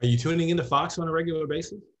 Are you tuning into Fox on a regular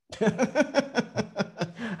basis?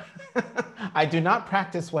 I do not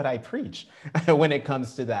practice what I preach when it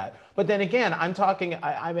comes to that. But then again, I'm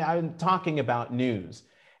talking about news.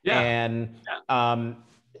 Yeah. And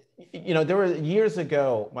there were years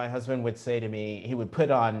ago, my husband would say to me, he would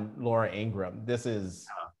put on Laura Ingraham. This is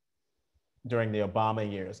during the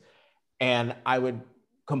Obama years. And I would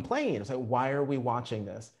complain. Say, why are we watching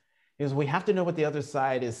this? Because we have to know what the other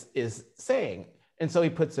side is saying. And so he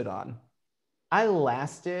puts it on. I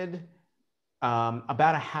lasted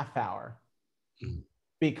about a half hour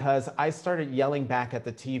because I started yelling back at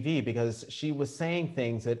the TV because she was saying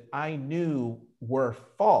things that I knew were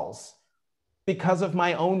false because of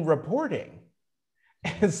my own reporting.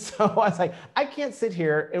 And so I was like, I can't sit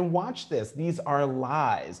here and watch this. These are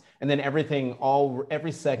lies. And then every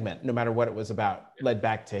segment, no matter what it was about, led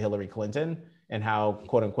back to Hillary Clinton and how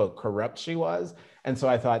quote unquote corrupt she was. And so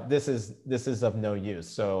I thought this is of no use.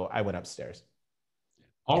 So I went upstairs.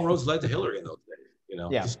 All roads led to Hillary in those days,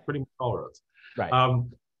 Yeah. Just pretty much all roads. Right.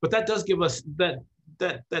 But that does give us the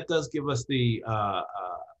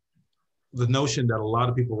notion that a lot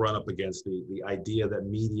of people run up against the idea that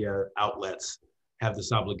media outlets have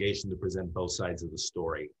this obligation to present both sides of the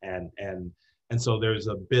story. And so there's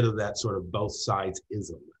a bit of that sort of both sides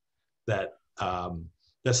ism that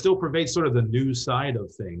still pervades sort of the news side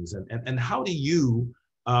of things. And how do you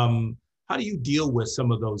deal with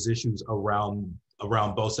some of those issues around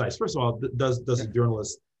both sides? First of all, does a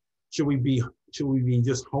journalist, should we be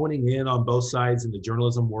just honing in on both sides in the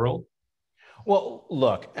journalism world? Well,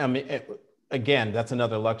 look, I mean, again, that's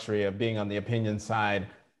another luxury of being on the opinion side.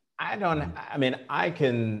 I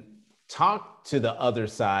can talk to the other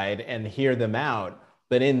side and hear them out,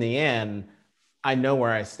 but in the end, I know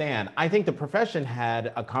where I stand. I think the profession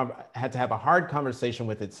had to have a hard conversation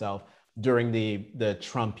with itself during the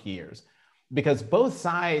Trump years, because both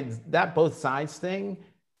sides thing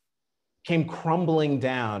came crumbling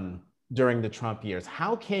down during the Trump years.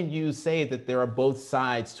 How can you say that there are both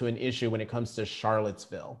sides to an issue when it comes to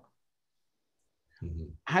Charlottesville? Mm-hmm.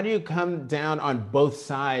 How do you come down on both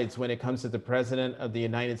sides when it comes to the president of the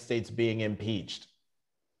United States being impeached?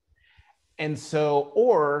 And so,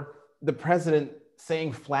 or the president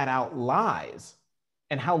saying flat out lies,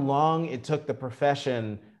 and how long it took the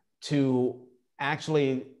profession to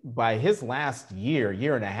actually, by his last year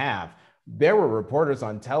and a half, there were reporters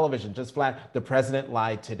on television just flat, the president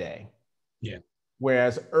lied today. Yeah.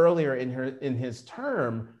 Whereas earlier in his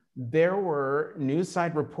term, there were news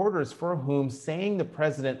side reporters for whom saying the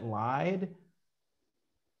president lied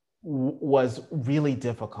was really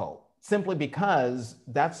difficult, simply because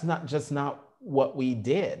that's not what we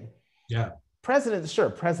did. Yeah.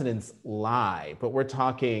 Presidents lie, but we're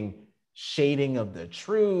talking shading of the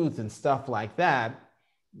truth and stuff like that.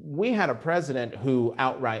 We had a president who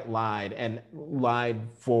outright lied, and lied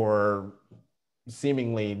for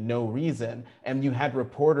seemingly no reason, and you had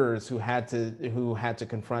reporters who had to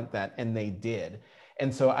confront that, and they did.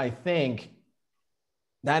 And so I think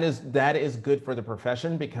that is good for the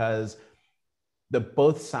profession, because the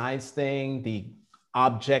both sides thing, the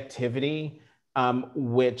objectivity,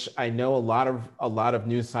 which I know a lot of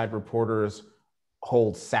news side reporters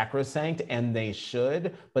hold sacrosanct, and they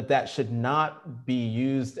should, but that should not be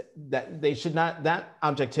used, that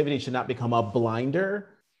objectivity should not become a blinder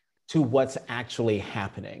to what's actually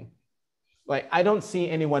happening. Like, I don't see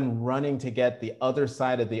anyone running to get the other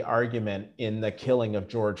side of the argument in the killing of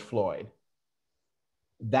George Floyd.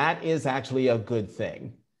 That is actually a good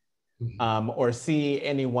thing. Or see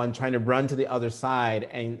anyone trying to run to the other side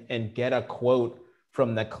and get a quote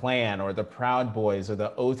from the Klan or the Proud Boys or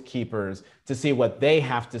the Oath Keepers to see what they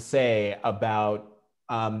have to say about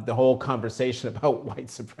the whole conversation about white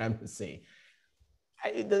supremacy.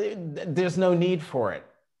 There's no need for it.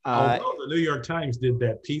 Although the New York Times did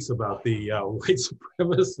that piece about the white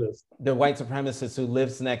supremacist. The white supremacist who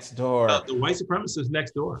lives next door. The white supremacist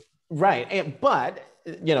next door. Right. But,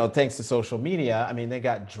 you know, thanks to social media, I mean, they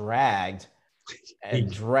got dragged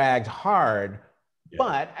and dragged hard. Yeah.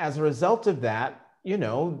 But as a result of that, you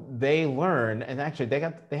know, they learned, and actually they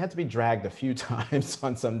had to be dragged a few times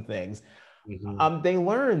on some things. Mm-hmm. They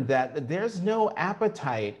learned that there's no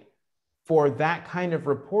appetite for that kind of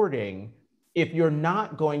reporting if you're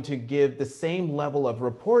not going to give the same level of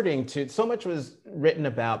reporting to, so much was written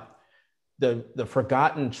about the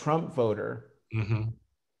forgotten Trump voter, mm-hmm.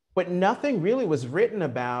 but nothing really was written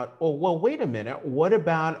about, well, wait a minute, what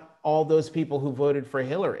about all those people who voted for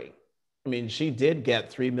Hillary? I mean, she did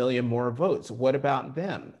get 3 million more votes. What about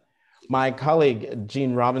them? My colleague,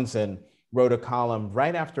 Gene Robinson, wrote a column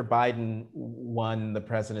right after Biden won the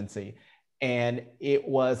presidency. And it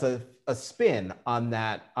was a spin on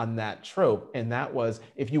that trope. And that was,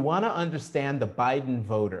 if you want to understand the Biden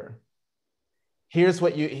voter, here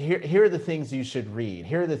are the things you should read.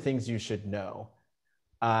 Here are the things you should know.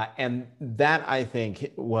 And that, I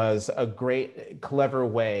think, was a great, clever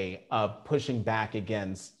way of pushing back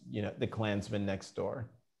against, you know, the Klansmen next door.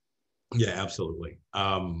 Yeah, absolutely.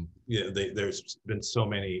 There's been so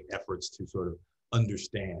many efforts to sort of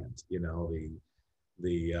understand, you know,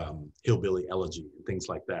 the hillbilly elegy and things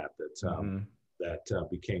like that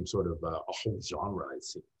became sort of a whole genre, it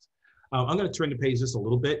seems. I'm going to turn the page just a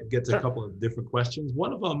little bit, get to a couple of different questions.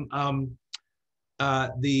 One of them,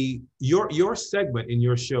 your segment in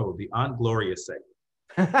your show, the Aunt Gloria segment.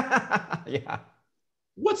 Yeah.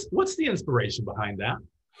 What's the inspiration behind that?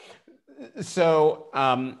 So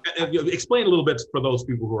explain a little bit for those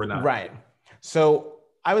people who are not. Right. So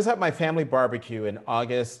I was at my family barbecue in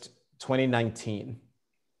August 2018.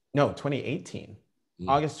 August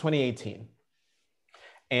 2018.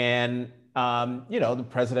 And, you know, the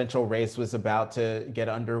presidential race was about to get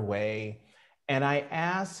underway. And I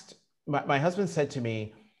asked, my husband said to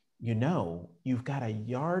me, you know, you've got a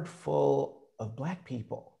yard full of Black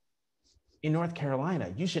people in North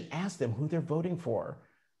Carolina. You should ask them who they're voting for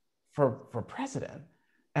president.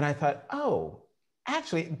 And I thought, oh,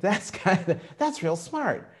 actually, that's real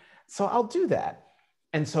smart. So I'll do that.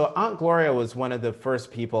 And so Aunt Gloria was one of the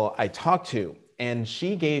first people I talked to, and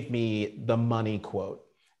she gave me the money quote.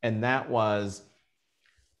 And that was,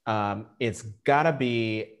 it's gotta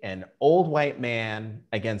be an old white man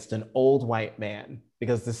against an old white man,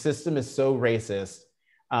 because the system is so racist.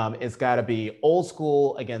 It's gotta be old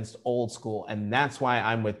school against old school. And that's why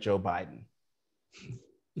I'm with Joe Biden.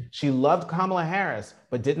 She loved Kamala Harris,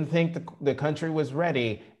 but didn't think the country was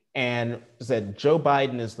ready, and said, Joe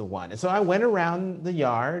Biden is the one. And so I went around the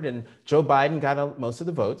yard, and Joe Biden got most of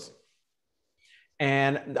the votes.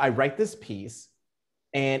 And I write this piece,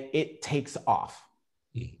 and it takes off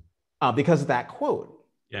because of that quote.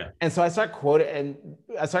 Yeah. And so I start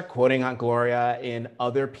quoting Aunt Gloria in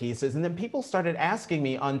other pieces. And then people started asking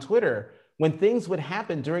me on Twitter when things would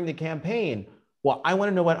happen during the campaign, well, I want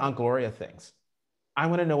to know what Aunt Gloria thinks. I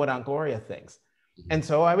want to know what Aunt Gloria thinks. And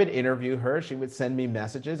so I would interview her. She would send me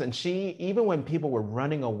messages. And she, even when people were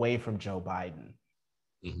running away from Joe Biden,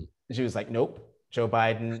 she was like, nope, Joe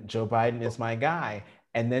Biden is my guy.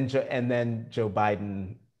 And then Joe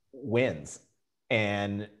Biden wins.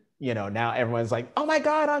 And, you know, now everyone's like, oh my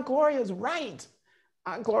God, Aunt Gloria's right.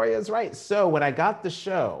 Aunt Gloria's right. So when I got the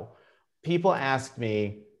show, people asked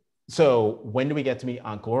me, so when do we get to meet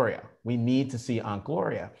Aunt Gloria? We need to see Aunt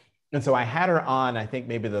Gloria. And so I had her on, I think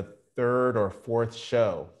maybe the third or fourth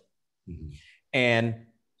show. And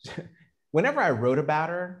whenever I wrote about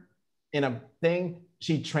her in a thing,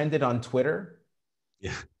 she trended on Twitter.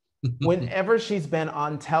 Yeah. Whenever she's been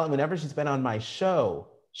on my show,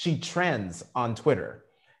 she trends on Twitter.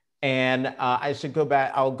 And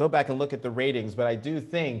I'll go back and look at the ratings, but I do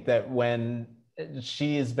think that when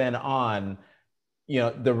she's been on, you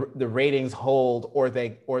know, the ratings hold or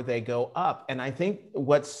they go up. And I think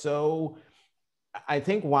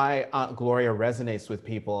why Aunt Gloria resonates with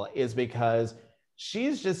people is because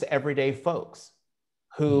she's just everyday folks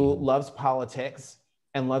who loves politics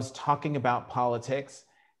and loves talking about politics,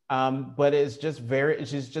 but she's just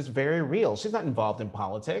very real. She's not involved in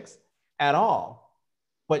politics at all,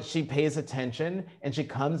 but she pays attention and she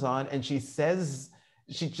comes on and she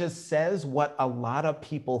just says what a lot of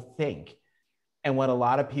people think and what a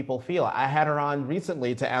lot of people feel. I had her on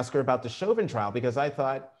recently to ask her about the Chauvin trial because I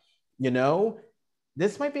thought,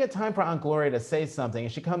 this might be a time for Aunt Gloria to say something.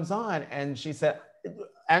 And she comes on and she said,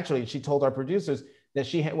 actually, she told our producers that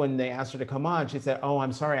when they asked her to come on, she said, "Oh,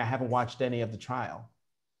 I'm sorry, I haven't watched any of the trial."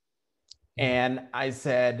 And I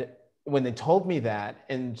said, when they told me that,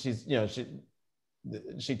 and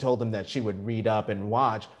she told them that she would read up and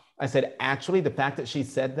watch. I said, actually, the fact that she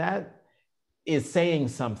said that is saying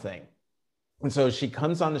something. And so she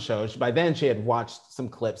comes on the show. By then, she had watched some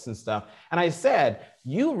clips and stuff. And I said,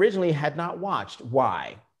 you originally had not watched.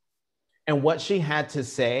 Why? And what she had to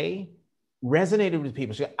say resonated with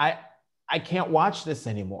people. She said, I can't watch this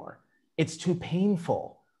anymore. It's too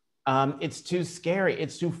painful. It's too scary.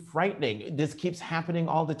 It's too frightening. This keeps happening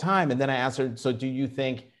all the time. And then I asked her, so do you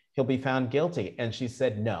think he'll be found guilty? And she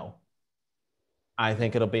said, no. I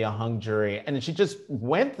think it'll be a hung jury. And she just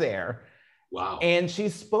went there. Wow. And she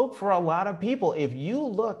spoke for a lot of people. If you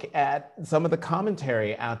look at some of the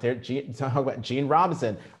commentary out there, talk about Gene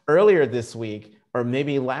Robinson earlier this week, or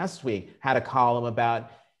maybe last week, had a column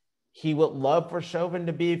about he would love for Chauvin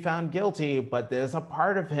to be found guilty, but there's a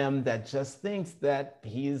part of him that just thinks that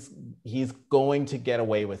he's going to get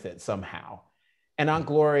away with it somehow. And Aunt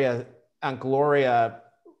Gloria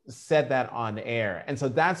said that on air. And so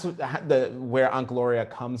that's where Aunt Gloria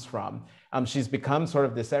comes from. She's become sort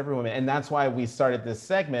of this everywoman. And that's why we started this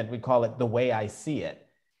segment. We call it The Way I See It.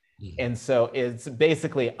 Mm-hmm. And so it's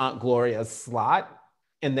basically Aunt Gloria's slot.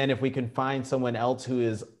 And then if we can find someone else who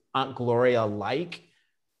is Aunt Gloria-like,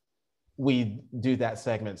 we do that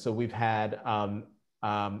segment. So we've had Rob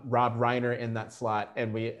Reiner in that slot,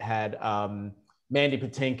 and we had Mandy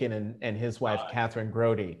Patinkin and his wife, Catherine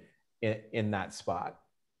Grody, in that spot.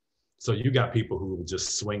 So you got people who will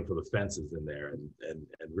just swing for the fences in there and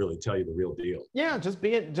really tell you the real deal. Yeah, just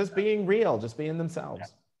being real, just being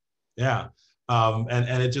themselves. Yeah.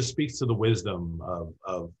 And it just speaks to the wisdom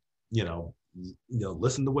of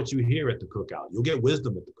listen to what you hear at the cookout. You'll get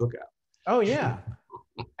wisdom at the cookout. Oh yeah,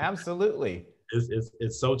 absolutely.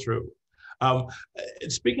 It's so true.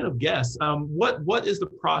 Speaking of guests, what is the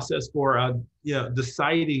process for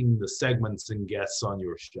deciding the segments and guests on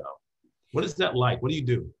your show? What is that like? What do you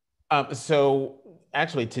do? So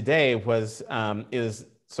actually today is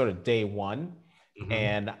sort of day one. Mm-hmm.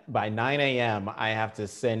 And by 9 a.m. I have to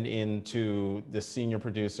send in to the senior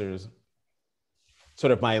producers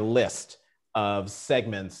sort of my list of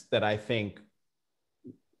segments that I think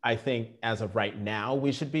as of right now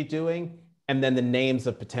we should be doing, and then the names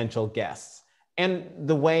of potential guests and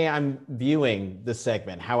the way I'm viewing the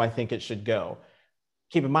segment, how I think it should go.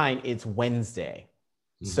 Keep in mind, it's Wednesday.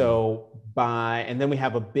 Mm-hmm. So and then we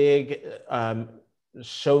have a big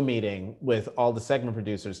show meeting with all the segment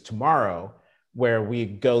producers tomorrow, where we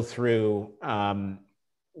go through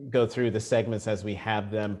the segments as we have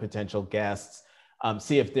them, potential guests,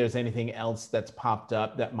 see if there's anything else that's popped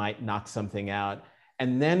up that might knock something out.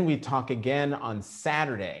 And then we talk again on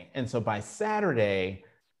Saturday. And so by Saturday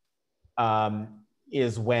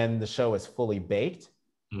is when the show is fully baked.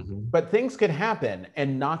 Mm-hmm. But things could happen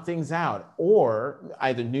and knock things out, or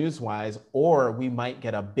either news-wise, or we might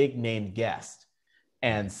get a big name guest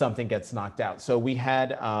and something gets knocked out. So we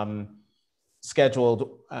had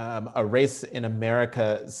scheduled a Race in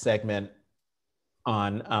America segment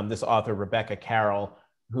on this author, Rebecca Carroll,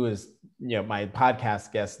 who is my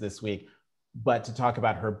podcast guest this week, but to talk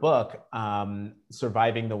about her book,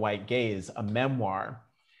 Surviving the White Gaze, a memoir.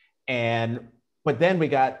 But then we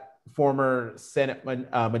got former Senate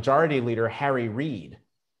Majority Leader Harry Reid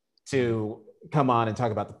to come on and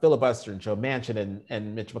talk about the filibuster and Joe Manchin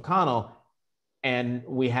and Mitch McConnell. And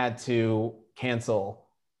we had to cancel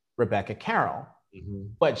Rebecca Carroll.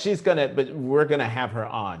 Mm-hmm. But we're gonna have her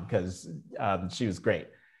on because she was great.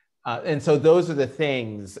 And so those are the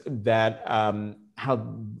things that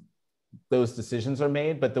how those decisions are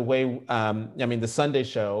made. But the way, the Sunday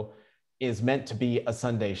show is meant to be a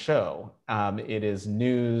Sunday show. It is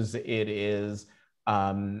news. It is,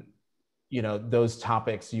 those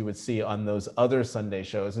topics you would see on those other Sunday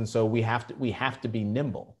shows. And so we have to be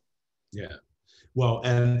nimble. Yeah. Well,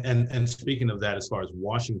 and speaking of that, as far as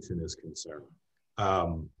Washington is concerned,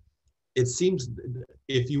 it seems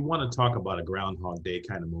if you want to talk about a Groundhog Day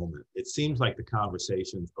kind of moment, it seems like the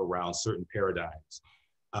conversations around certain paradigms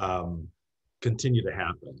continue to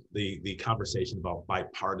happen. The conversation about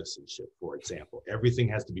bipartisanship, for example, everything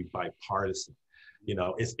has to be bipartisan.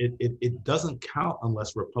 It doesn't count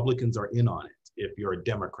unless Republicans are in on it. if you're a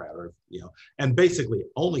Democrat, or, and basically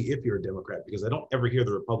only if you're a Democrat, because I don't ever hear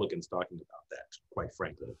the Republicans talking about that, quite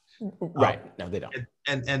frankly. Right. No, they don't.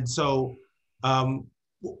 And so,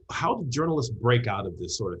 how do journalists break out of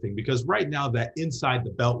this sort of thing? Because right now, that inside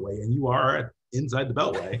the Beltway, and you are inside the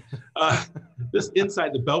Beltway, this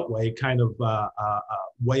inside the Beltway kind of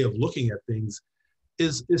way of looking at things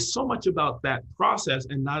is so much about that process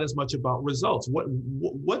and not as much about results.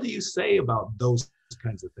 What do you say about those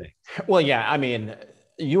kinds of things? Well, yeah, I mean,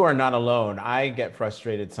 you are not alone. I get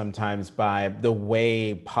frustrated sometimes by the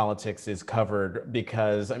way politics is covered,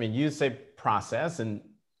 because, I mean, you say process,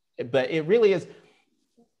 but it really is.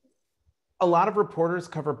 A lot of reporters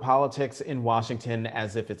cover politics in Washington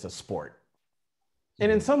as if it's a sport.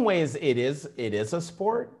 And in some ways it is a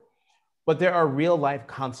sport, but there are real life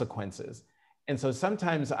consequences. And so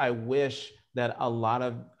sometimes I wish that a lot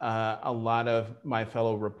of my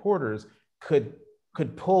fellow reporters could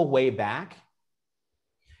pull way back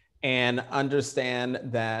and understand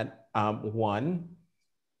that, one,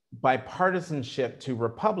 bipartisanship to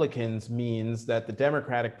Republicans means that the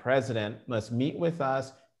Democratic president must meet with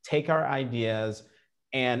us, take our ideas,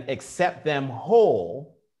 and accept them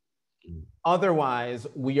whole. Otherwise,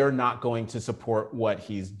 we are not going to support what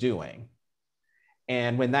he's doing.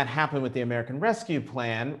 And when that happened with the American Rescue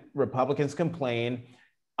Plan, Republicans complained,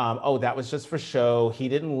 oh, that was just for show. He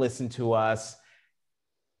didn't listen to us.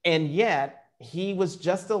 And yet, he was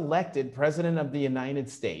just elected president of the United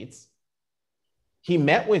States. He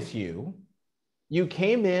met with you. You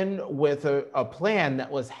came in with a plan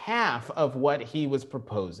that was half of what he was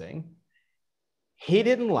proposing. He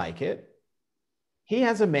didn't like it. He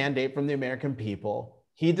has a mandate from the American people.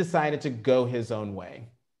 He decided to go his own way.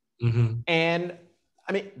 Mm-hmm. And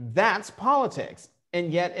I mean, that's politics.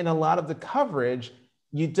 And yet in a lot of the coverage,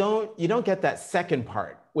 you don't get that second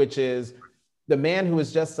part, which is the man who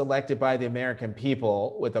was just elected by the American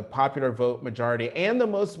people with a popular vote majority and the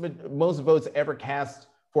most votes ever cast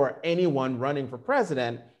for anyone running for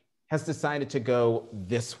president has decided to go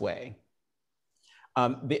this way.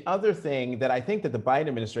 The other thing that I think that the Biden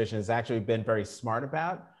administration has actually been very smart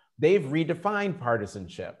about, they've redefined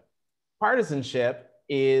partisanship. Partisanship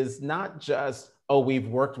is not just, oh, we've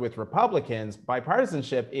worked with Republicans.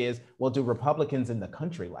 Bipartisanship is, well, do Republicans in the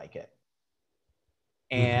country like it?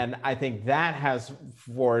 And I think that has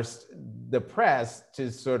forced the press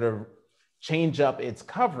to sort of change up its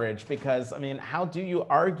coverage, because, I mean, how do you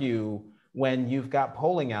argue when you've got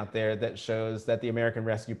polling out there that shows that the American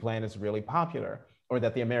Rescue Plan is really popular, or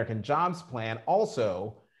that the American Jobs Plan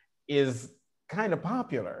also is kind of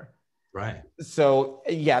popular? Right. So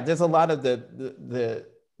yeah, there's a lot of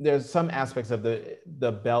there's some aspects of the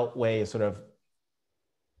Beltway sort of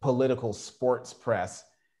political sports press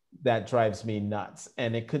that drives me nuts.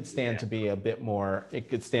 And it could stand to be a bit more, it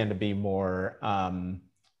could stand to be more,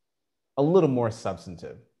 a little more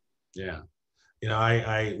substantive. Yeah. You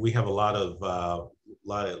know, we have a lot of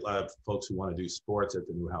folks who want to do sports at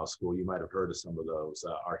the Newhouse School. You might have heard of some of those,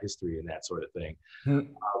 our history and that sort of thing.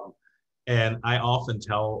 And I often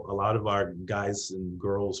tell a lot of our guys and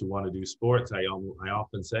girls who want to do sports, I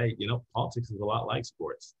often say, you know, politics is a lot like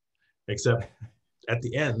sports, except at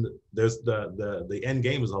the end, there's the end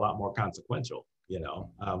game is a lot more consequential. You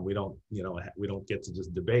know, we don't get to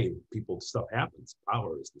just debate. Stuff happens.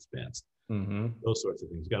 Power is dispensed. Those sorts of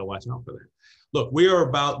things. You got to watch out for that. Look,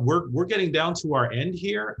 we're getting down to our end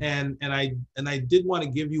here, and I did want to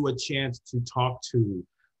give you a chance to talk to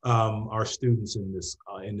our students in this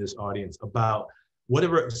audience about what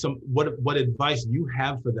advice you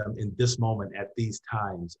have for them in this moment at these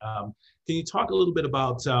times. Can you talk a little bit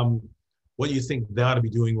about what you think they ought to be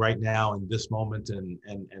doing right now in this moment, and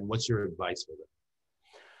what's your advice for them?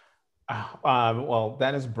 Well,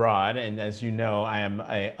 that is broad, and as you know, I am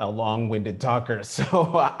a long-winded talker.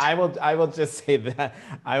 So I will just say that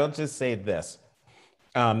I will just say this: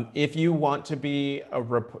 if you want to be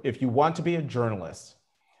a journalist,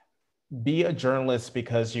 be a journalist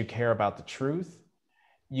because you care about the truth.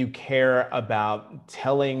 You care about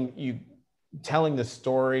telling the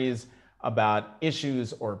stories about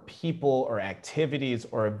issues or people or activities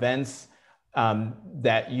or events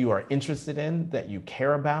that you are interested in, that you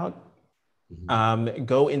care about.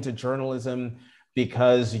 Go into journalism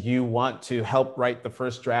because you want to help write the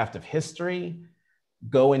first draft of history.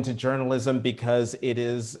 Go into journalism because it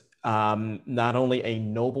is not only a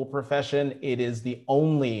noble profession, it is the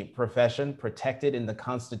only profession protected in the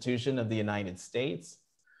Constitution of the United States.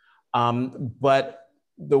 But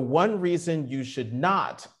the one reason you should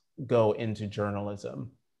not go into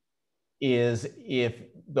journalism is if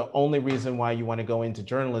the only reason why you want to go into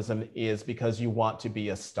journalism is because you want to be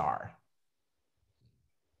a star.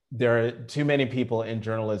 There are too many people in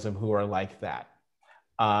journalism who are like that.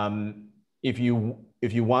 If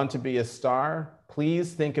you want to be a star,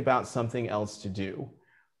 please think about something else to do.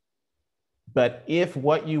 But if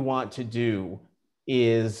what you want to do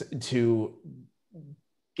is to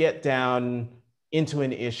get down into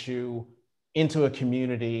an issue, into a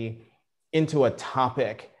community, into a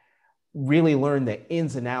topic, really learn the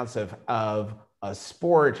ins and outs of a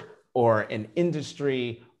sport or an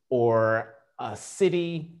industry or a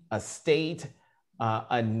city, a state,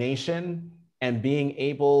 a nation, and being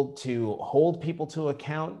able to hold people to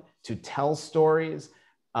account, to tell stories,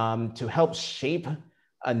 to help shape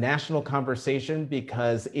a national conversation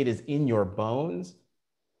because it is in your bones,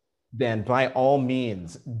 then by all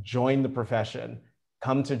means, join the profession,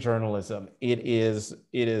 come to journalism. It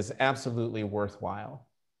is absolutely worthwhile.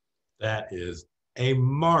 That is a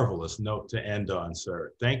marvelous note to end on,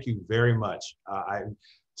 sir. Thank you very much. I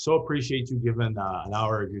so appreciate you giving an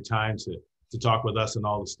hour of your time to talk with us and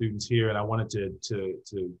all the students here. And I wanted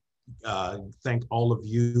to thank all of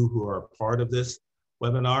you who are a part of this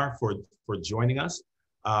webinar for joining us.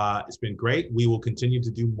 It's been great. We will continue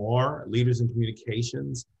to do more Leaders in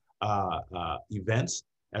Communications events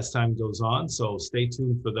as time goes on. So stay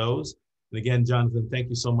tuned for those. And again, Jonathan, thank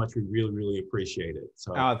you so much. We really, really appreciate it.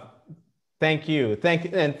 So thank you.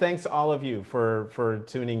 And thanks all of you for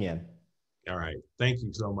tuning in. All right. Thank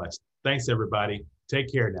you so much. Thanks, everybody.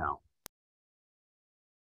 Take care now.